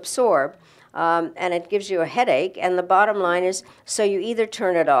hard to absorb, and it gives you a headache, and the bottom line is, so you either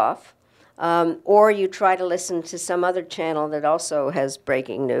turn it off, or you try to listen to some other channel that also has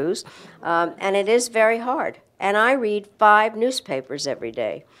breaking news, and it is very hard. And I read 5 newspapers every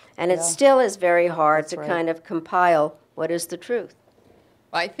day, and it still is very hard to kind of compile what is the truth.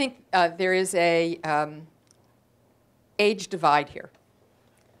 Well, I think there is a age divide here.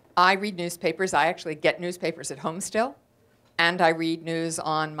 I read newspapers. I actually get newspapers at home still, and I read news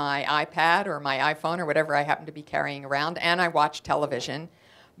on my iPad or my iPhone or whatever I happen to be carrying around, and I watch television.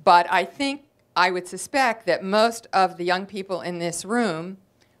 But I think I would suspect that most of the young people in this room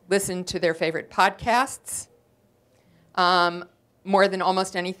listen to their favorite podcasts more than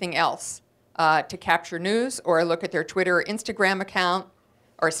almost anything else to capture news, or look at their Twitter or Instagram account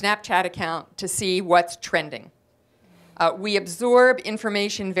or Snapchat account to see what's trending. We absorb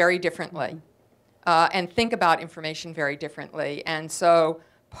information very differently and think about information very differently. And so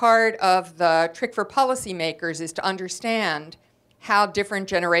part of the trick for policymakers is to understand how different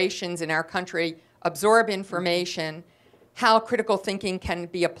generations in our country absorb information, how critical thinking can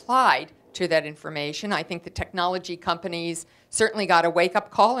be applied to that information. I think the technology companies certainly got a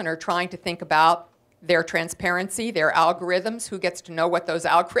wake-up call and are trying to think about their transparency, their algorithms, who gets to know what those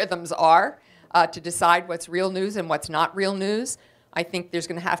algorithms are to decide what's real news and what's not real news. I think there's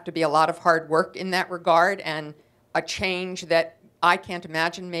going to have to be a lot of hard work in that regard, and a change that I can't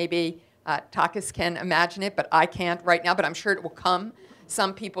imagine. Maybe Takis can imagine it, but I can't right now, but I'm sure it will come.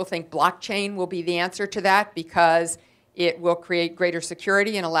 Some people think blockchain will be the answer to that because it will create greater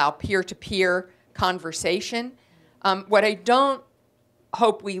security and allow peer-to-peer conversation. What I don't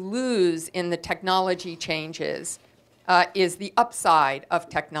hope we lose in the technology changes is the upside of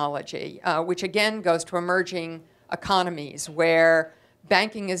technology, which again goes to emerging economies where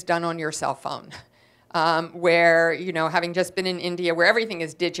banking is done on your cell phone, where, you know, having just been in India, where everything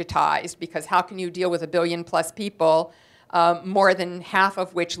is digitized, because how can you deal with 1 billion plus people, more than half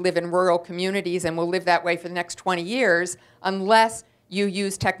of which live in rural communities and will live that way for the next 20 years, unless you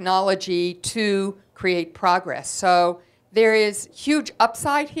use technology to create progress. So there is huge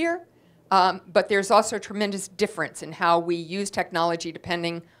upside here, but there's also a tremendous difference in how we use technology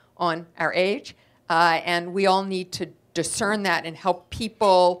depending on our age, and we all need to discern that and help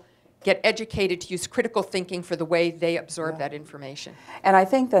people get educated to use critical thinking for the way they absorb that information. And I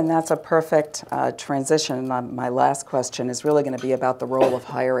think then that's a perfect transition. My last question is really going to be about the role of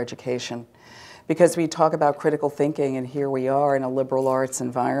higher education. Because we talk about critical thinking, and here we are in a liberal arts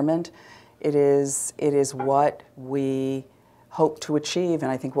environment. It is what we hope to achieve,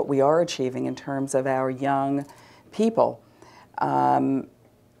 and I think what we are achieving in terms of our young people. And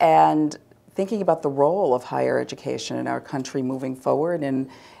thinking about the role of higher education in our country moving forward in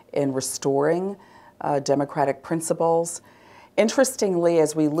restoring democratic principles. Interestingly,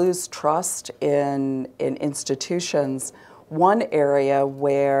 as we lose trust in institutions, one area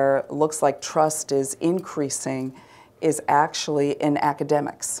where it looks like trust is increasing is actually in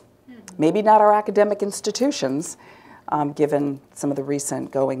academics. Maybe not our academic institutions, given some of the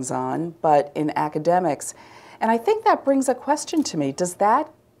recent goings-on, but in academics. And I think that brings a question to me. Does that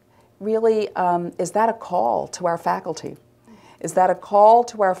really, is that a call to our faculty? Is that a call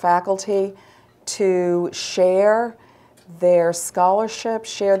to our faculty to share their scholarship,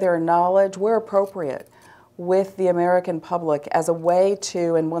 share their knowledge, where appropriate, with the American public as a way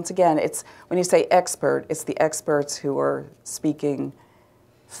to, and once again, it's when you say expert, it's the experts who are speaking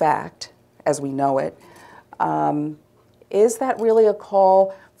fact as we know it. Is that really a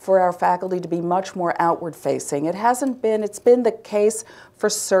call for our faculty to be much more outward facing? It hasn't been, it's been the case for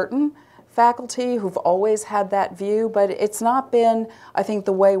certain faculty who've always had that view, but it's not been, I think,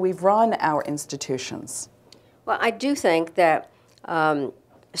 the way we've run our institutions. Well, I do think that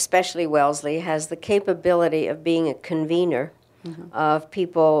especially Wellesley has the capability of being a convener of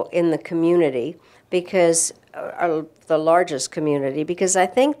people in the community, because the largest community, because I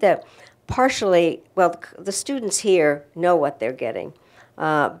think that partially, well, the students here know what they're getting,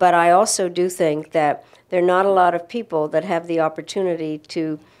 but I also do think that there are not a lot of people that have the opportunity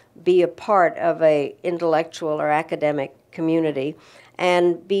to be a part of a intellectual or academic community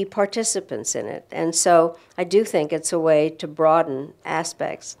and be participants in it. And so I do think it's a way to broaden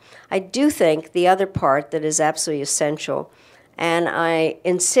aspects. I do think the other part that is absolutely essential, and I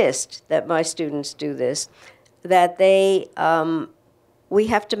insist that my students do this, that they, we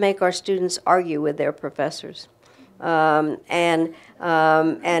have to make our students argue with their professors, and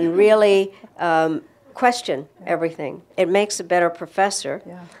really question everything. It makes a better professor,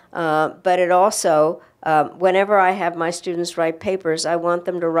 Yeah. but it also, whenever I have my students write papers, I want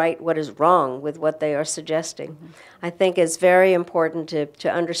them to write what is wrong with what they are suggesting. I think it's very important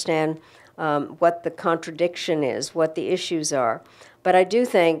to understand what the contradiction is, what the issues are. But I do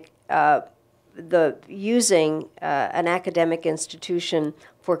think using an academic institution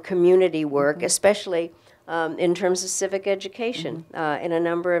for community work, especially in terms of civic education, in a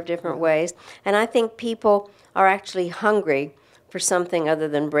number of different ways. And I think people are actually hungry for something other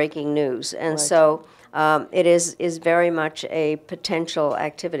than breaking news. And so it is very much a potential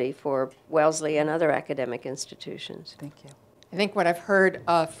activity for Wellesley and other academic institutions. Thank you. I think what I've heard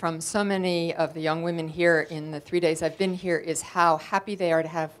from so many of the young women here in the 3 days I've been here is how happy they are to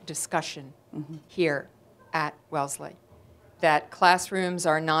have discussion here at Wellesley. That classrooms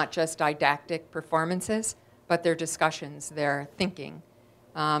are not just didactic performances, but they're discussions, they're thinking.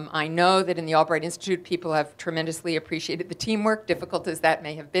 I know that in the Albright Institute, people have tremendously appreciated the teamwork, difficult as that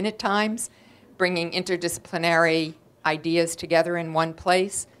may have been at times, bringing interdisciplinary ideas together in one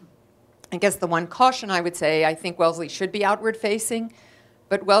place. I guess the one caution I would say, I think Wellesley should be outward-facing,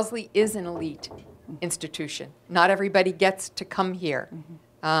 but Wellesley is an elite institution. Not everybody gets to come here.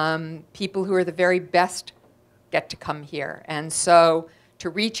 People who are the very best get to come here. And so to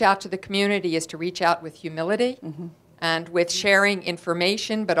reach out to the community is to reach out with humility and with sharing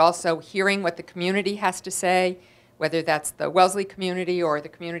information, but also hearing what the community has to say, whether that's the Wellesley community or the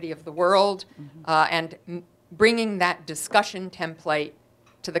community of the world, and bringing that discussion template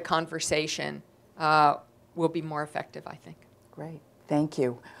to the conversation will be more effective, I think. Great. Thank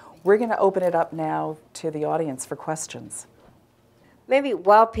you. We're going to open it up now to the audience for questions. Maybe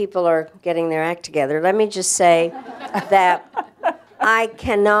while people are getting their act together, let me just say that I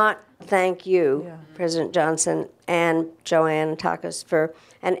cannot thank you, President Johnson, and Joanne and Takas,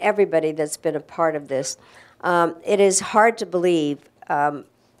 and everybody that's been a part of this. It is hard to believe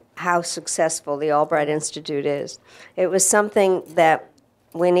how successful the Albright Institute is. It was something that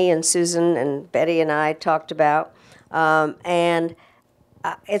Winnie and Susan and Betty and I talked about, and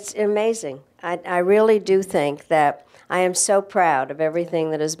it's amazing. I really do think that I am so proud of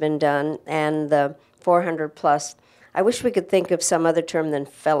everything that has been done, and the 400 plus. I wish we could think of some other term than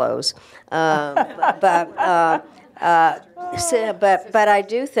fellows, but I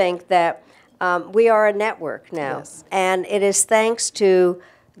do think that we are a network now, and it is thanks to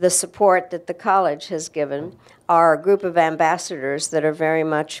the support that the college has given our group of ambassadors that are very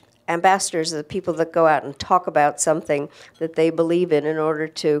much ambassadors, are the people that go out and talk about something that they believe in order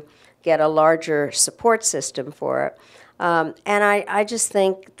to get a larger support system for it. And I just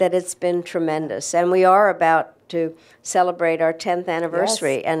think that it's been tremendous. And we are about to celebrate our 10th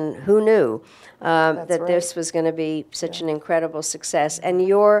anniversary. And who knew that this was going to be such an incredible success. And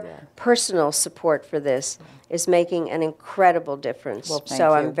your personal support for this is making an incredible difference. Well, thank so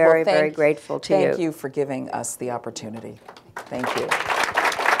you. I'm very, very grateful to you. Thank you for giving us the opportunity. Thank you.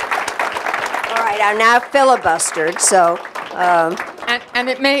 All right, I'm now filibustered, so... And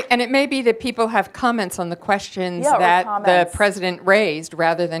it may be that people have comments on the questions that the president raised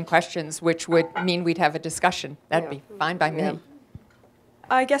rather than questions which would mean we'd have a discussion. That'd be fine by me.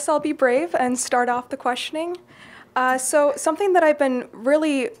 I guess I'll be brave and start off the questioning. So something that I've been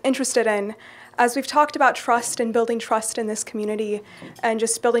really interested in, as we've talked about trust and building trust in this community and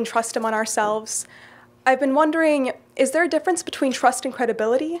just building trust among ourselves, I've been wondering, is there a difference between trust and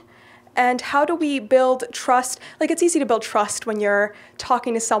credibility? And how do we build trust? Like, it's easy to build trust when you're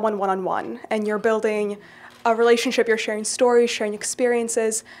talking to someone one-on-one and you're building a relationship, you're sharing stories, sharing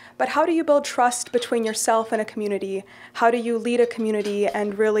experiences. But how do you build trust between yourself and a community? How do you lead a community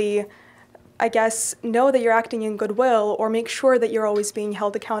and really, I guess, know that you're acting in goodwill, or make sure that you're always being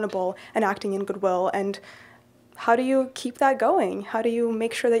held accountable and acting in goodwill? And how do you keep that going? How do you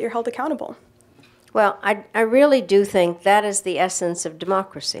make sure that you're held accountable? Well, I really do think that is the essence of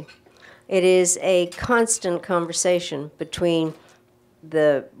democracy. It is a constant conversation between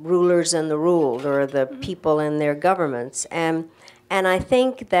the rulers and the ruled, or the people and their governments. And I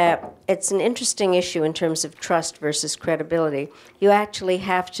think that it's an interesting issue in terms of trust versus credibility. You actually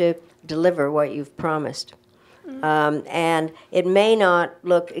have to deliver what you've promised. And it may not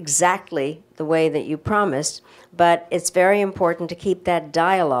look exactly the way that you promised, but it's very important to keep that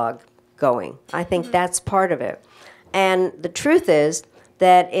dialogue going. I think that's part of it. And the truth is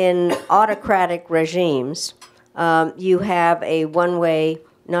that in autocratic regimes, you have a one-way,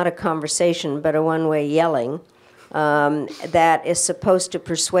 not a conversation, but a one-way yelling that is supposed to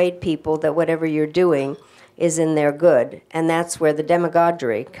persuade people that whatever you're doing is in their good. And that's where the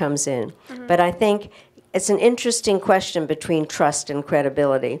demagoguery comes in. But I think it's an interesting question between trust and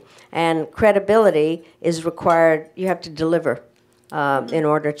credibility. And credibility is required, you have to deliver in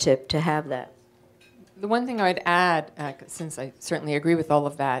order to have that. The one thing I'd add, since I certainly agree with all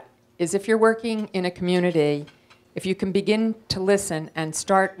of that, is if you're working in a community, if you can begin to listen and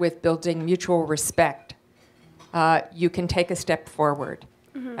start with building mutual respect, you can take a step forward.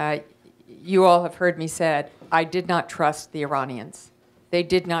 You all have heard me said, I did not trust the Iranians. They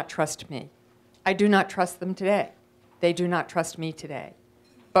did not trust me. I do not trust them today. They do not trust me today.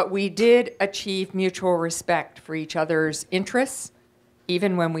 But we did achieve mutual respect for each other's interests,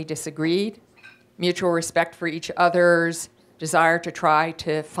 even when we disagreed, mutual respect for each other's desire to try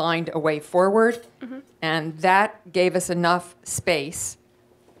to find a way forward. And that gave us enough space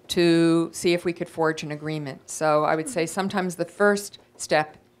to see if we could forge an agreement. So I would say sometimes the first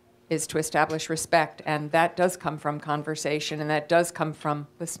step is to establish respect, and that does come from conversation, and that does come from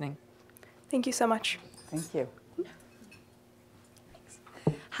listening. Thank you so much. Thank you.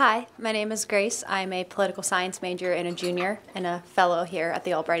 Hi, my name is Grace. I'm a political science major and a junior and a fellow here at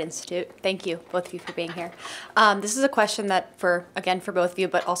the Albright Institute. Thank you, both of you, for being here. This is a question that, for both of you,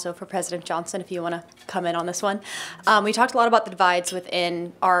 but also for President Johnson, if you want to come in on this one. We talked a lot about the divides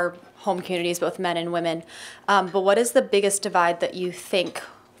within our home communities, both men and women. But what is the biggest divide that you think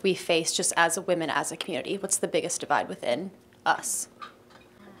we face just as women, as a community? What's the biggest divide within us?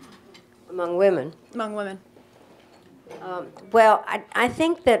 Among women? Among women. Well, I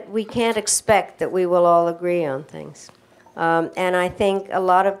think that we can't expect that we will all agree on things. And I think a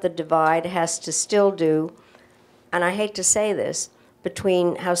lot of the divide has to still do, and I hate to say this,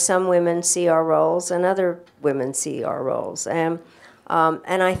 between how some women see our roles and other women see our roles. And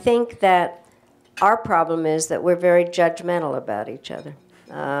I think that our problem is that we're very judgmental about each other.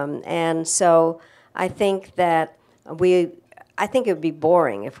 And so I think that I think it would be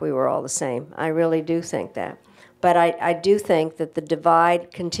boring if we were all the same. I really do think that. But I do think that the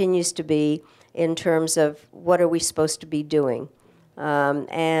divide continues to be in terms of what are we supposed to be doing,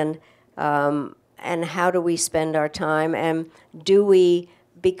 and how do we spend our time, and do we,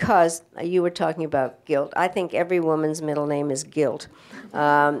 because you were talking about guilt, I think every woman's middle name is guilt,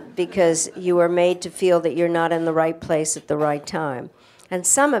 because you are made to feel that you're not in the right place at the right time. And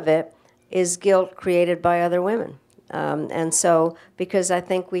some of it is guilt created by other women. And so, because I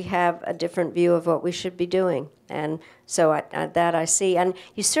think we have a different view of what we should be doing. And so that I see. And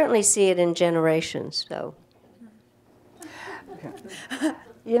you certainly see it in generations. So,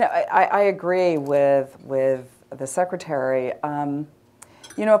 You know, I agree with the Secretary.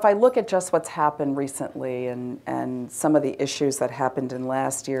 You know, if I look at just what's happened recently and some of the issues that happened in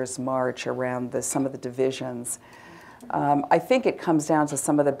last year's March around some of the divisions, I think it comes down to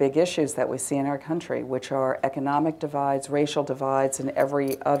some of the big issues that we see in our country, which are economic divides, racial divides, and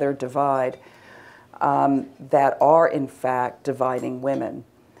every other divide that are, in fact, dividing women.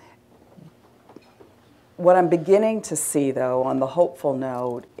 What I'm beginning to see, though, on the hopeful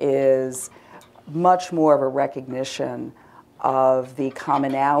note, is much more of a recognition of the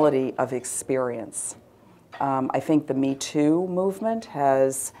commonality of experience. I think the Me Too movement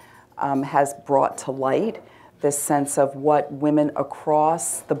has brought to light this sense of what women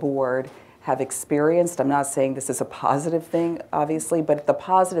across the board have experienced. I'm not saying this is a positive thing, obviously, but the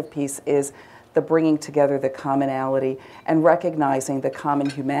positive piece is the bringing together the commonality and recognizing the common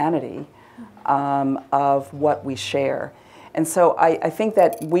humanity of what we share. And so I think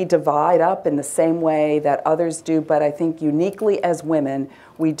that we divide up in the same way that others do, but I think uniquely as women,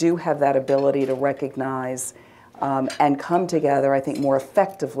 we do have that ability to recognize and come together, I think, more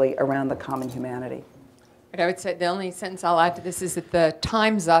effectively around the common humanity. I would say the only sentence I'll add to this is that the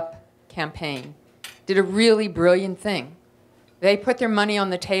Time's Up campaign did a really brilliant thing. They put their money on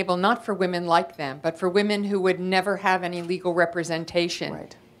the table not for women like them, but for women who would never have any legal representation.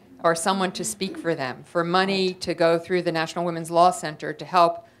 Right. Or someone to speak for them, for money to go through the National Women's Law Center to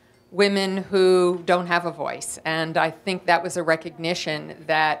help women who don't have a voice. And I think that was a recognition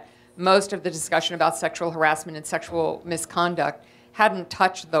that most of the discussion about sexual harassment and sexual misconduct hadn't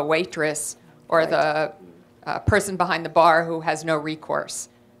touched the waitress or the person behind the bar who has no recourse,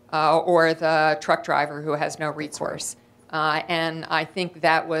 or the truck driver who has no recourse. And I think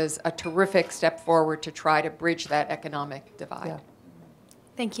that was a terrific step forward to try to bridge that economic divide. Yeah.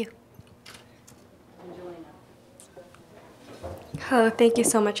 Thank you. Oh, thank you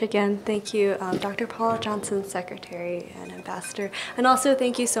so much again. Thank you, Dr. Paula Johnson, Secretary and Ambassador. And also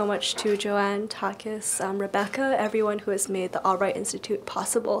thank you so much to Joanne, Takis, Rebecca, everyone who has made the Albright Institute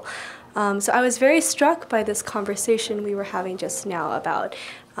possible. So I was very struck by this conversation we were having just now about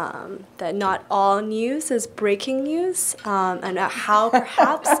that not all news is breaking news, and how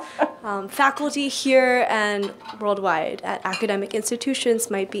perhaps faculty here and worldwide at academic institutions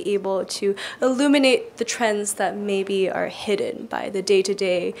might be able to illuminate the trends that maybe are hidden by the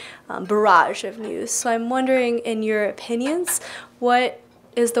day-to-day barrage of news. So I'm wondering, in your opinions, what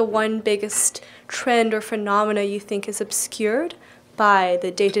is the one biggest trend or phenomena you think is obscured by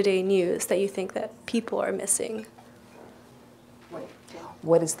the day-to-day news that you think that people are missing?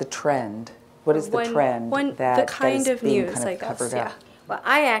 What is the trend? What is the trend that the kind is of being news, kind of I guess, covered yeah. up? Well,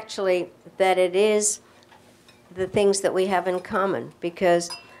 I actually, that it is the things that we have in common, because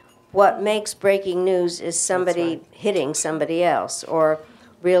what makes breaking news is somebody hitting somebody else, or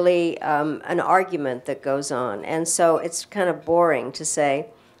really an argument that goes on. And so it's kind of boring to say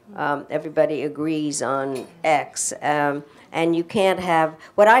everybody agrees on X. And you can't have,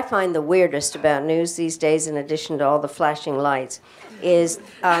 what I find the weirdest about news these days, in addition to all the flashing lights, is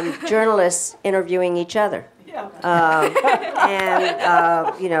journalists interviewing each other. And,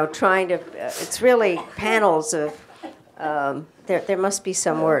 you know, trying to, it's really panels of, there must be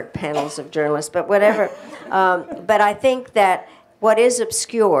some word, panels of journalists, but whatever. But I think that what is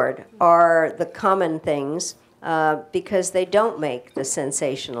obscured are the common things because they don't make the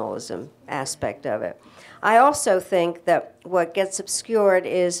sensationalism aspect of it. I also think that what gets obscured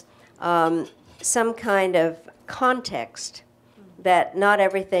is some kind of context, that not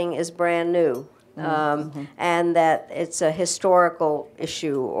everything is brand new, and that it's a historical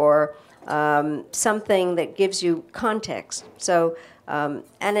issue or something that gives you context. So, and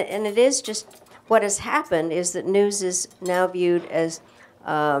it is just, what has happened is that news is now viewed as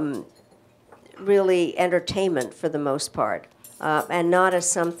really entertainment for the most part, and not as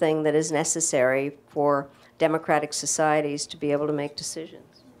something that is necessary for democratic societies to be able to make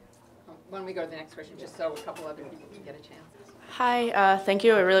decisions. Why don't we go to the next question, just so a couple other people can get a chance. Hi, thank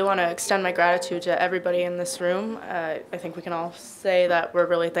you. I really want to extend my gratitude to everybody in this room. I think we can all say that we're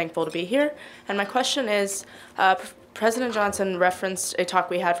really thankful to be here. And my question is, President Johnson referenced a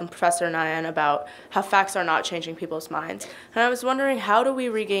talk we had from Professor Nayan about how facts are not changing people's minds. And I was wondering, how do we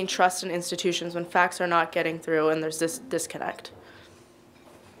regain trust in institutions when facts are not getting through and there's this disconnect?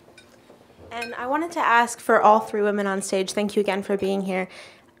 And I wanted to ask for all three women on stage, thank you again for being here.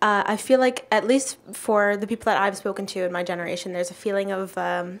 I feel like, at least for the people that I've spoken to in my generation, there's a feeling of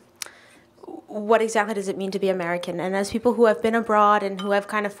what exactly does it mean to be American? And as people who have been abroad and who have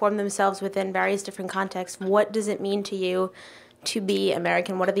kind of formed themselves within various different contexts, what does it mean to you to be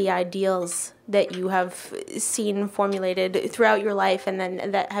American? What are the ideals that you have seen formulated throughout your life and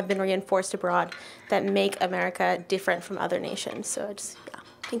then that have been reinforced abroad that make America different from other nations? So I just, yeah,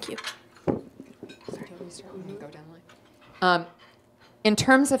 thank you. In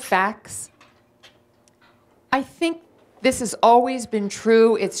terms of facts, I think this has always been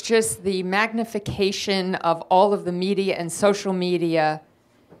true. It's just the magnification of all of the media and social media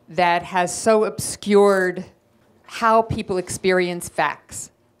that has so obscured how people experience facts.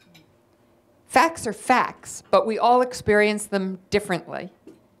 Facts are facts, but we all experience them differently.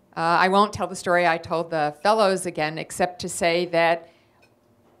 I won't tell the story I told the fellows again, except to say that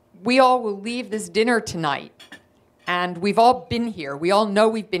we all will leave this dinner tonight. And we've all been here. We all know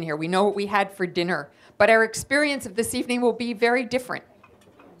we've been here. We know what we had for dinner. But our experience of this evening will be very different.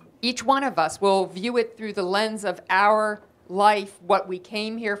 Each one of us will view it through the lens of our life, what we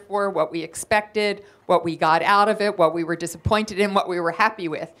came here for, what we expected, what we got out of it, what we were disappointed in, what we were happy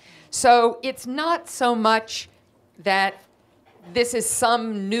with. So it's not so much that this is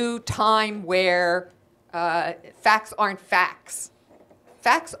some new time where facts aren't facts.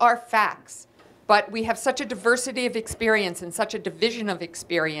 Facts are facts. But we have such a diversity of experience and such a division of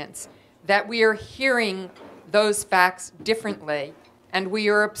experience that we are hearing those facts differently, and we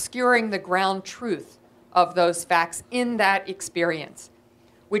are obscuring the ground truth of those facts in that experience,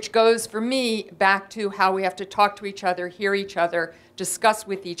 which goes, for me, back to how we have to talk to each other, hear each other, discuss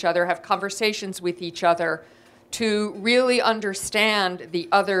with each other, have conversations with each other to really understand the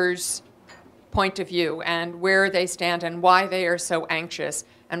other's point of view and where they stand and why they are so anxious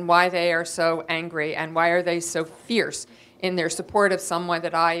and why they are so angry and why are they so fierce in their support of someone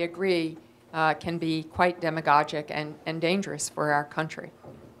that I agree can be quite demagogic and dangerous for our country.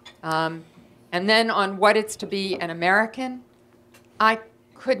 And then on what it's to be an American, I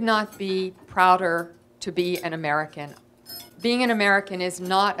could not be prouder to be an American. Being an American is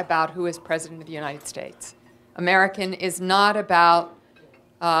not about who is President of the United States. American is not about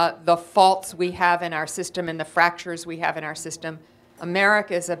the faults we have in our system and the fractures we have in our system.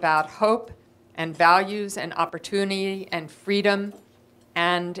 America is about hope and values and opportunity and freedom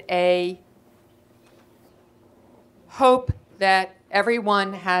and a hope that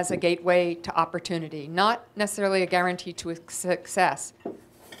everyone has a gateway to opportunity, not necessarily a guarantee to success,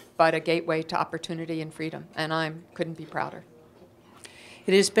 but a gateway to opportunity and freedom, and I couldn't be prouder.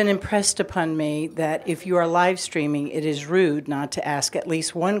 It has been impressed upon me that if you are live streaming, it is rude not to ask at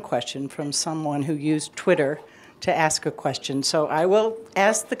least one question from someone who used Twitter to ask a question. So I will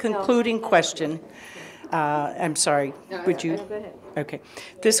ask the concluding question. I'm sorry, would you? Go ahead. Okay.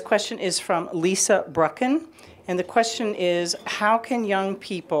 This question is from Lisa Brucken. And the question is, how can young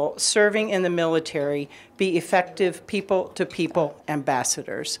people serving in the military be effective people-to-people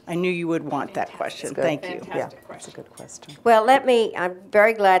ambassadors? I knew you would want that question. Thank you. Yeah, that's a good question. Well, I'm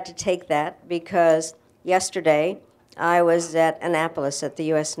very glad to take that because yesterday I was at Annapolis at the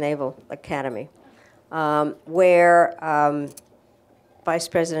U.S. Naval Academy where Vice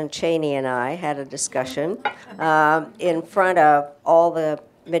President Cheney and I had a discussion in front of all the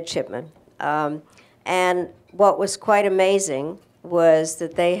midshipmen. And what was quite amazing was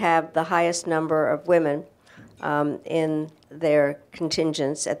that they have the highest number of women in their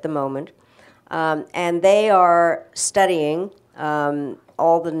contingents at the moment. And they are studying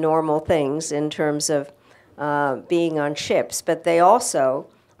all the normal things in terms of being on ships, but they also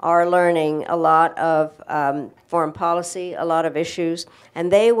are learning a lot of foreign policy, a lot of issues,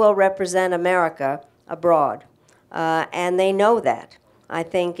 and they will represent America abroad. And they know that, I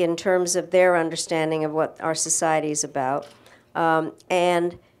think, in terms of their understanding of what our society is about,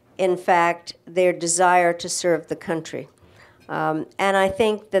 and, in fact, their desire to serve the country. And I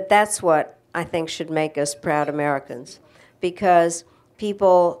think that that's what I think should make us proud Americans, because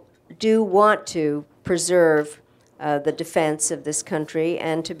people do want to preserve the defense of this country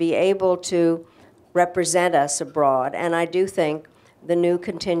and to be able to represent us abroad. And I do think the new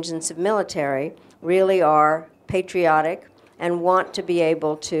contingents of military really are patriotic and want to be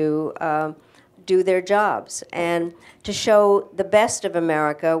able to do their jobs and to show the best of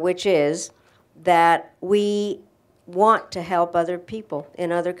America, which is that we want to help other people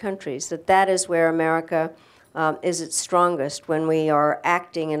in other countries, that is where America is its strongest, when we are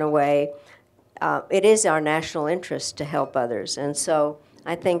acting in a way. It is our national interest to help others, and so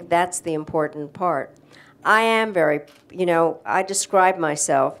I think that's the important part. I am very, I describe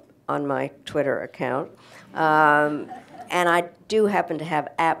myself on my Twitter account, and I do happen to have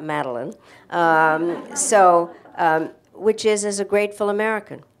 @Madeleine, which is as a grateful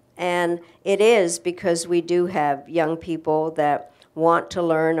American. And it is because we do have young people that want to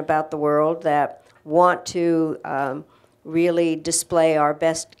learn about the world, that want to really display our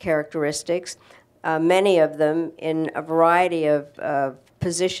best characteristics, many of them in a variety of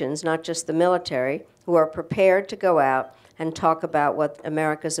positions, not just the military, who are prepared to go out and talk about what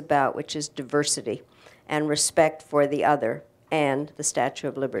America's about, which is diversity and respect for the other and the Statue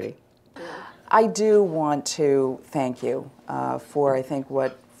of Liberty. I do want to thank you for, I think,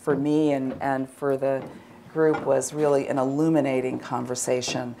 what for me and for the group was really an illuminating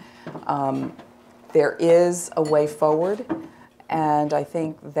conversation. There is a way forward, and I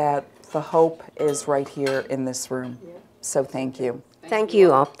think that the hope is right here in this room. So thank you. Thank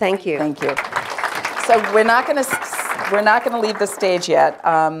you all. Thank you. Thank you. So we're not going to leave the stage yet.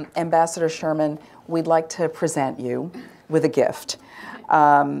 Ambassador Sherman, we'd like to present you with a gift.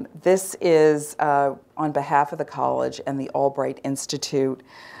 This is on behalf of the college and the Albright Institute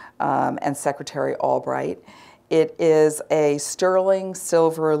and Secretary Albright. It is a sterling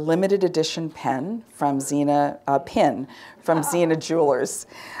silver limited edition pen from Xena Jewelers.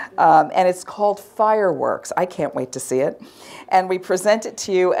 And it's called Fireworks. I can't wait to see it. And we present it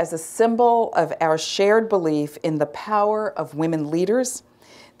to you as a symbol of our shared belief in the power of women leaders,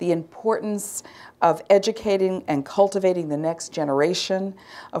 the importance of educating and cultivating the next generation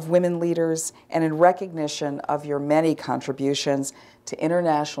of women leaders, and in recognition of your many contributions to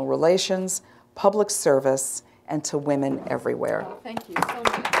international relations, public service, and to women everywhere. Oh, thank you so much.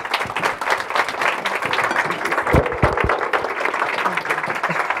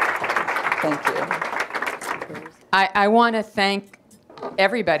 Thank you. I want to thank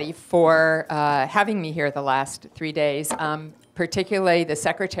everybody for having me here the last 3 days, particularly the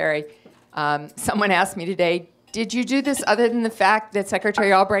secretary. Someone asked me today, did you do this other than the fact that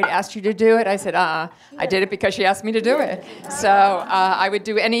Secretary Albright asked you to do it? I said, I did it because she asked me to do it. So I would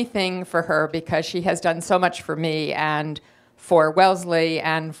do anything for her because she has done so much for me and for Wellesley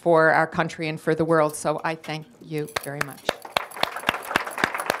and for our country and for the world. So I thank you very much.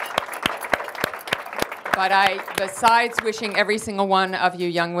 But besides wishing every single one of you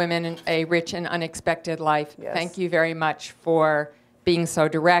young women a rich and unexpected life, yes. Thank you very much for being so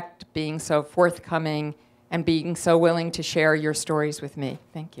direct, being so forthcoming, and being so willing to share your stories with me.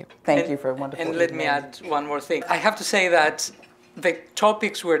 Thank you. Thank you for a wonderful And let me add one more thing. I have to say that the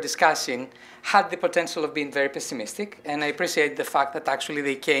topics we're discussing had the potential of being very pessimistic, and I appreciate the fact that actually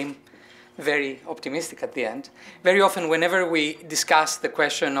they came very optimistic at the end. Very often, whenever we discuss the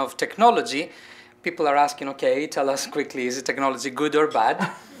question of technology, people are asking, okay, tell us quickly, is technology good or bad?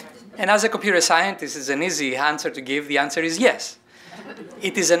 And as a computer scientist, it's an easy answer to give. The answer is yes.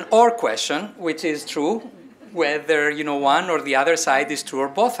 It is an or question, which is true, whether one or the other side is true or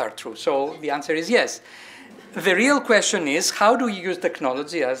both are true. So the answer is yes. The real question is, how do you use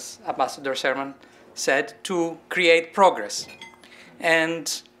technology, as Ambassador Sherman said, to create progress?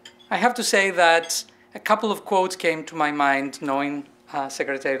 And I have to say that a couple of quotes came to my mind, knowing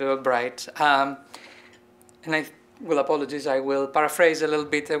Secretary Albright. And I will apologize, I will paraphrase a little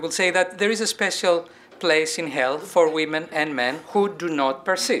bit. I will say that there is a special place in hell for women and men who do not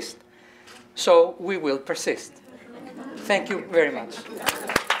persist. So we will persist. Thank you very much.